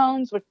in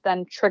hormones, which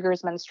then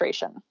triggers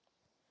menstruation.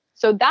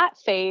 So that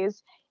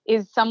phase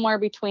is somewhere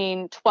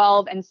between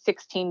 12 and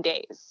 16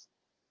 days.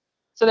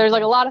 So there's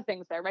like a lot of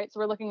things there, right? So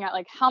we're looking at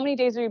like, how many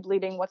days are you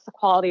bleeding? What's the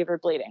quality of your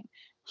bleeding?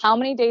 How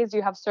many days do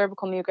you have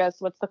cervical mucus?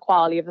 What's the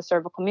quality of the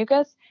cervical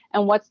mucus?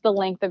 And what's the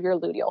length of your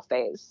luteal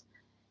phase?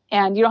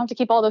 And you don't have to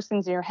keep all those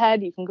things in your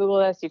head. You can Google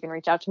this, you can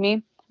reach out to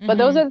me. But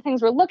those are the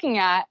things we're looking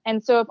at.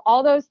 And so if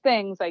all those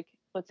things, like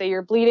let's say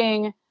you're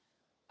bleeding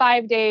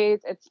 5 days,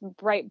 it's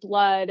bright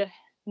blood,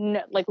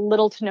 like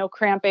little to no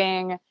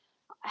cramping,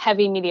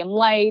 heavy, medium,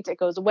 light, it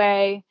goes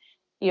away.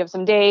 You have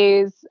some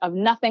days of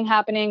nothing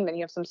happening. Then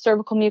you have some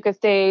cervical mucus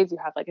days. You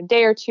have like a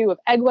day or two of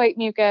egg white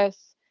mucus.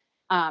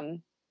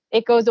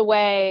 It goes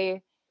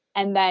away.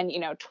 And then,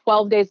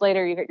 12 days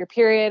later, you get your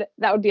period.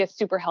 That would be a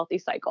super healthy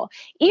cycle.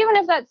 Even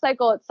if that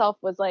cycle itself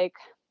was like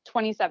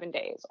 27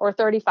 days or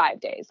 35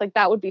 days, like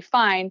that would be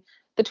fine.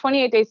 The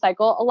 28-day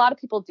cycle, a lot of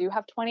people do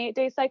have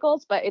 28-day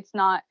cycles, but it's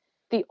not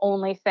the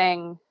only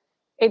thing.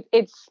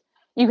 It's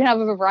you can have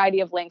a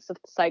variety of lengths of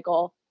the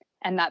cycle,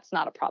 and that's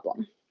not a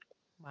problem.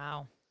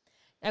 Wow.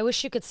 I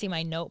wish you could see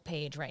my note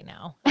page right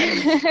now.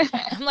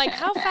 I'm like,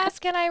 how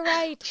fast can I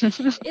write?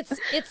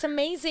 It's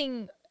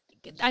amazing.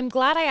 I'm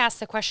glad I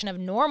asked the question of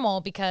normal,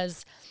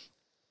 because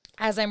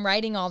as I'm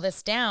writing all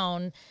this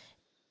down,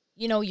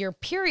 your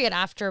period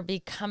after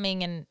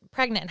becoming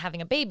pregnant and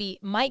having a baby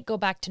might go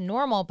back to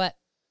normal, but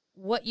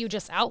what you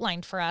just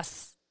outlined for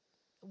us,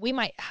 we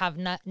might have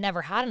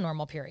never had a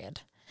normal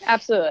period.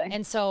 Absolutely.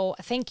 And so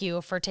thank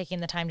you for taking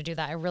the time to do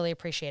that. I really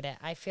appreciate it.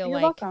 You're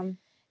welcome.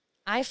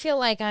 I feel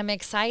like I'm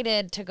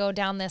excited to go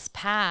down this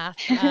path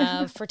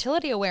of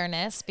fertility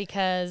awareness,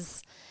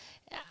 because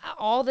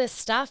all this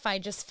stuff, I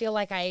just feel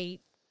like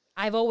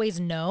I've always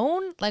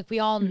known, like we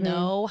all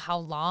know how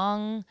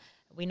long,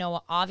 we know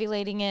what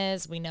ovulating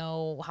is. We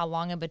know how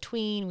long in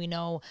between. We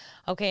know,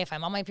 okay, if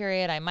I'm on my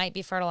period, I might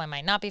be fertile. I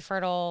might not be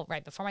fertile.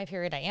 Right before my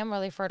period, I am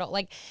really fertile.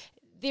 Like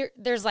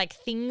there's like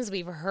things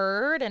we've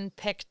heard and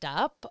picked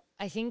up,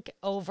 I think,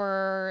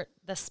 over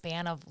the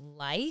span of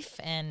life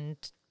and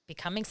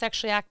becoming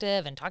sexually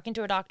active and talking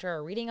to a doctor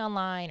or reading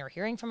online or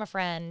hearing from a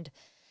friend.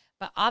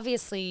 But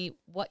obviously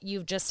what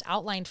you've just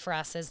outlined for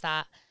us is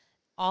that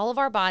all of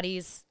our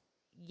bodies,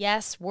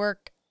 yes,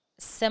 work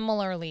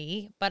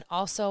similarly, but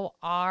also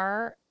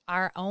are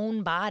our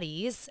own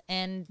bodies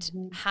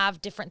and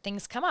have different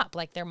things come up.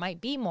 Like there might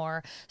be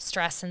more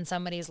stress in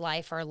somebody's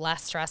life or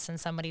less stress in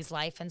somebody's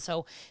life. And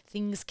so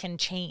things can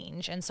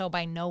change. And so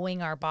by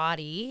knowing our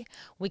body,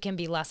 we can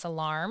be less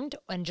alarmed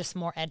and just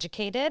more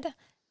educated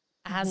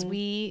as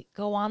we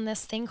go on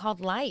this thing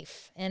called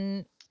life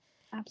and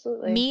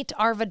absolutely meet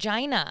our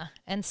vagina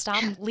and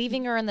stop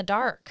leaving her in the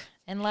dark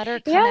and let her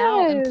come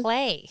out and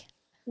play.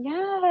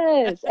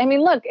 Yes. I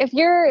mean, look,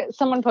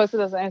 someone posted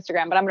this on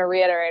Instagram, but I'm going to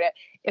reiterate it.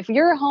 If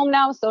you're home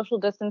now social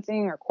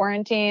distancing or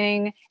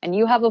quarantining and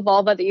you have a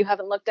vulva that you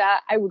haven't looked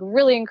at, I would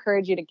really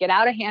encourage you to get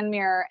out a hand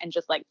mirror and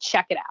just like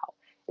check it out.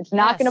 It's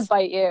not going to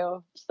bite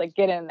you. Just like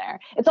get in there.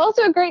 It's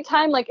also a great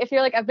time. Like if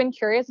you're like, I've been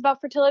curious about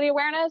fertility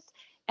awareness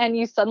and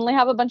you suddenly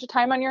have a bunch of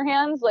time on your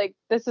hands, like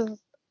this is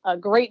a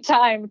great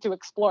time to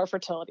explore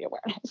fertility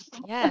awareness.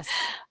 Yes.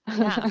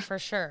 Yeah, for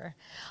sure.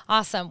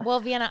 Awesome. Well,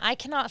 Vienna, I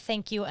cannot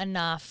thank you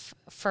enough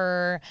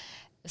for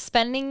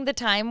spending the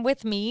time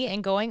with me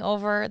and going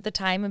over the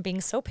time and being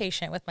so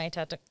patient with my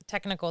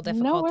technical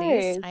difficulties. No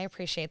worries. I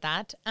appreciate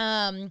that.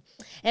 And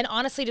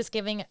honestly, just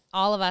giving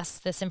all of us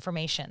this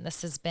information.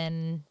 This has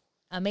been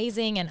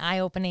amazing and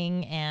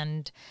eye-opening,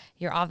 and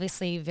you're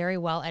obviously very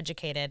well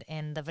educated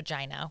in the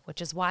vagina, which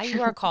is why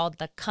you are called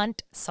the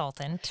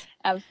Cunt-sultant.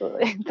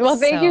 Absolutely. Well,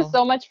 thank you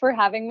so much for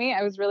having me.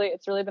 It's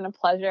really been a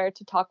pleasure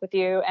to talk with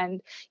you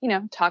and,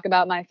 talk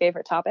about my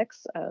favorite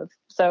topics.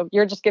 So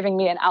you're just giving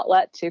me an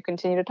outlet to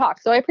continue to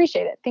talk. So I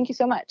appreciate it. Thank you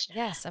so much.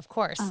 Yes, of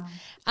course.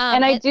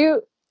 And I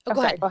do.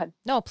 Go ahead. Go ahead.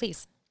 No,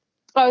 please.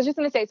 I was just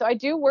going to say, so I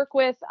do work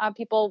with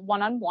people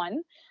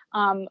one-on-one.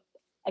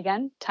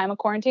 Again, time of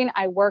quarantine,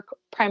 I work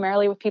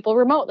primarily with people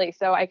remotely.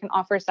 So I can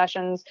offer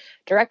sessions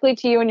directly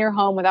to you in your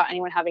home without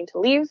anyone having to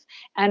leave.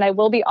 And I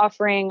will be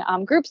offering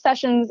group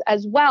sessions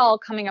as well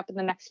coming up in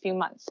the next few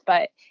months.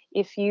 But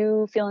if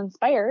you feel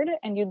inspired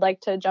and you'd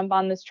like to jump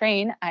on this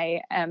train,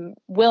 I am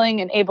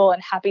willing and able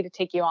and happy to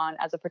take you on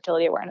as a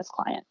fertility awareness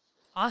client.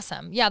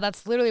 Awesome. Yeah,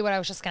 that's literally what I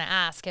was just going to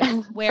ask,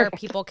 where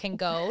people can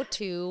go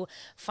to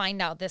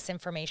find out this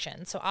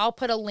information. So I'll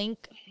put a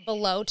link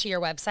below to your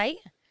website.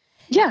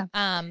 Yeah.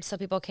 So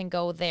people can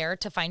go there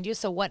to find you.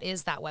 So what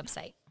is that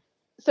website?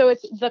 So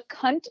it's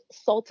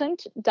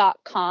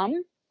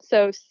thecuntsultant.com.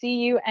 So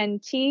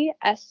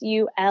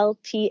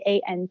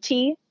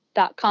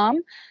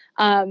CUNTSULTANT.com.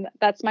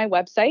 That's my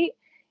website.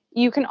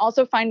 You can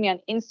also find me on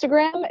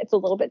Instagram. It's a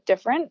little bit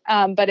different,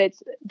 but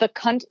it's the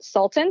Cunt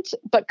Sultant,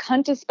 but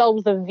cunt is spelled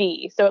with a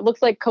V. So it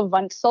looks like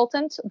Kavunt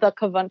Sultant, the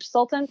Kavunt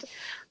Sultant.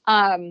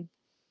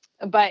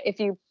 But if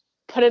you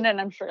put it in,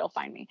 I'm sure you'll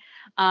find me.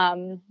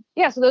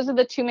 So those are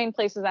the two main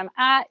places I'm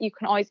at. You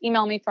can always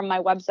email me from my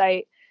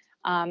website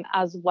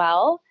as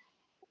well.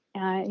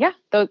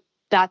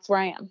 That's where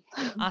I am.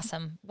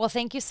 Awesome. Well,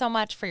 thank you so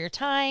much for your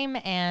time.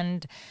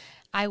 And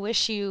I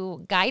wish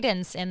you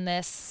guidance in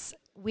this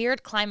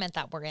weird climate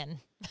that we're in.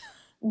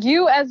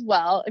 You as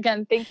well.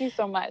 Again, thank you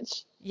so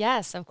much.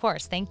 Yes, of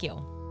course. Thank you.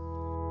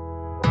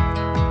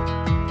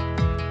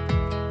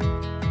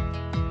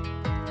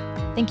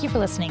 Thank you for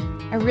listening.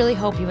 I really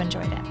hope you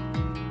enjoyed it.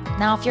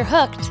 Now, if you're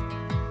hooked,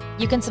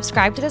 you can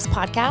subscribe to this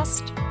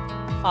podcast,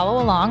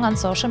 follow along on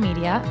social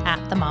media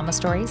at The Mama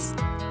Stories,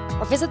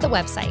 or visit the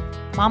website,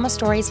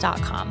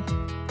 mamastories.com.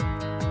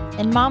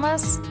 And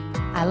mamas,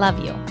 I love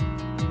you.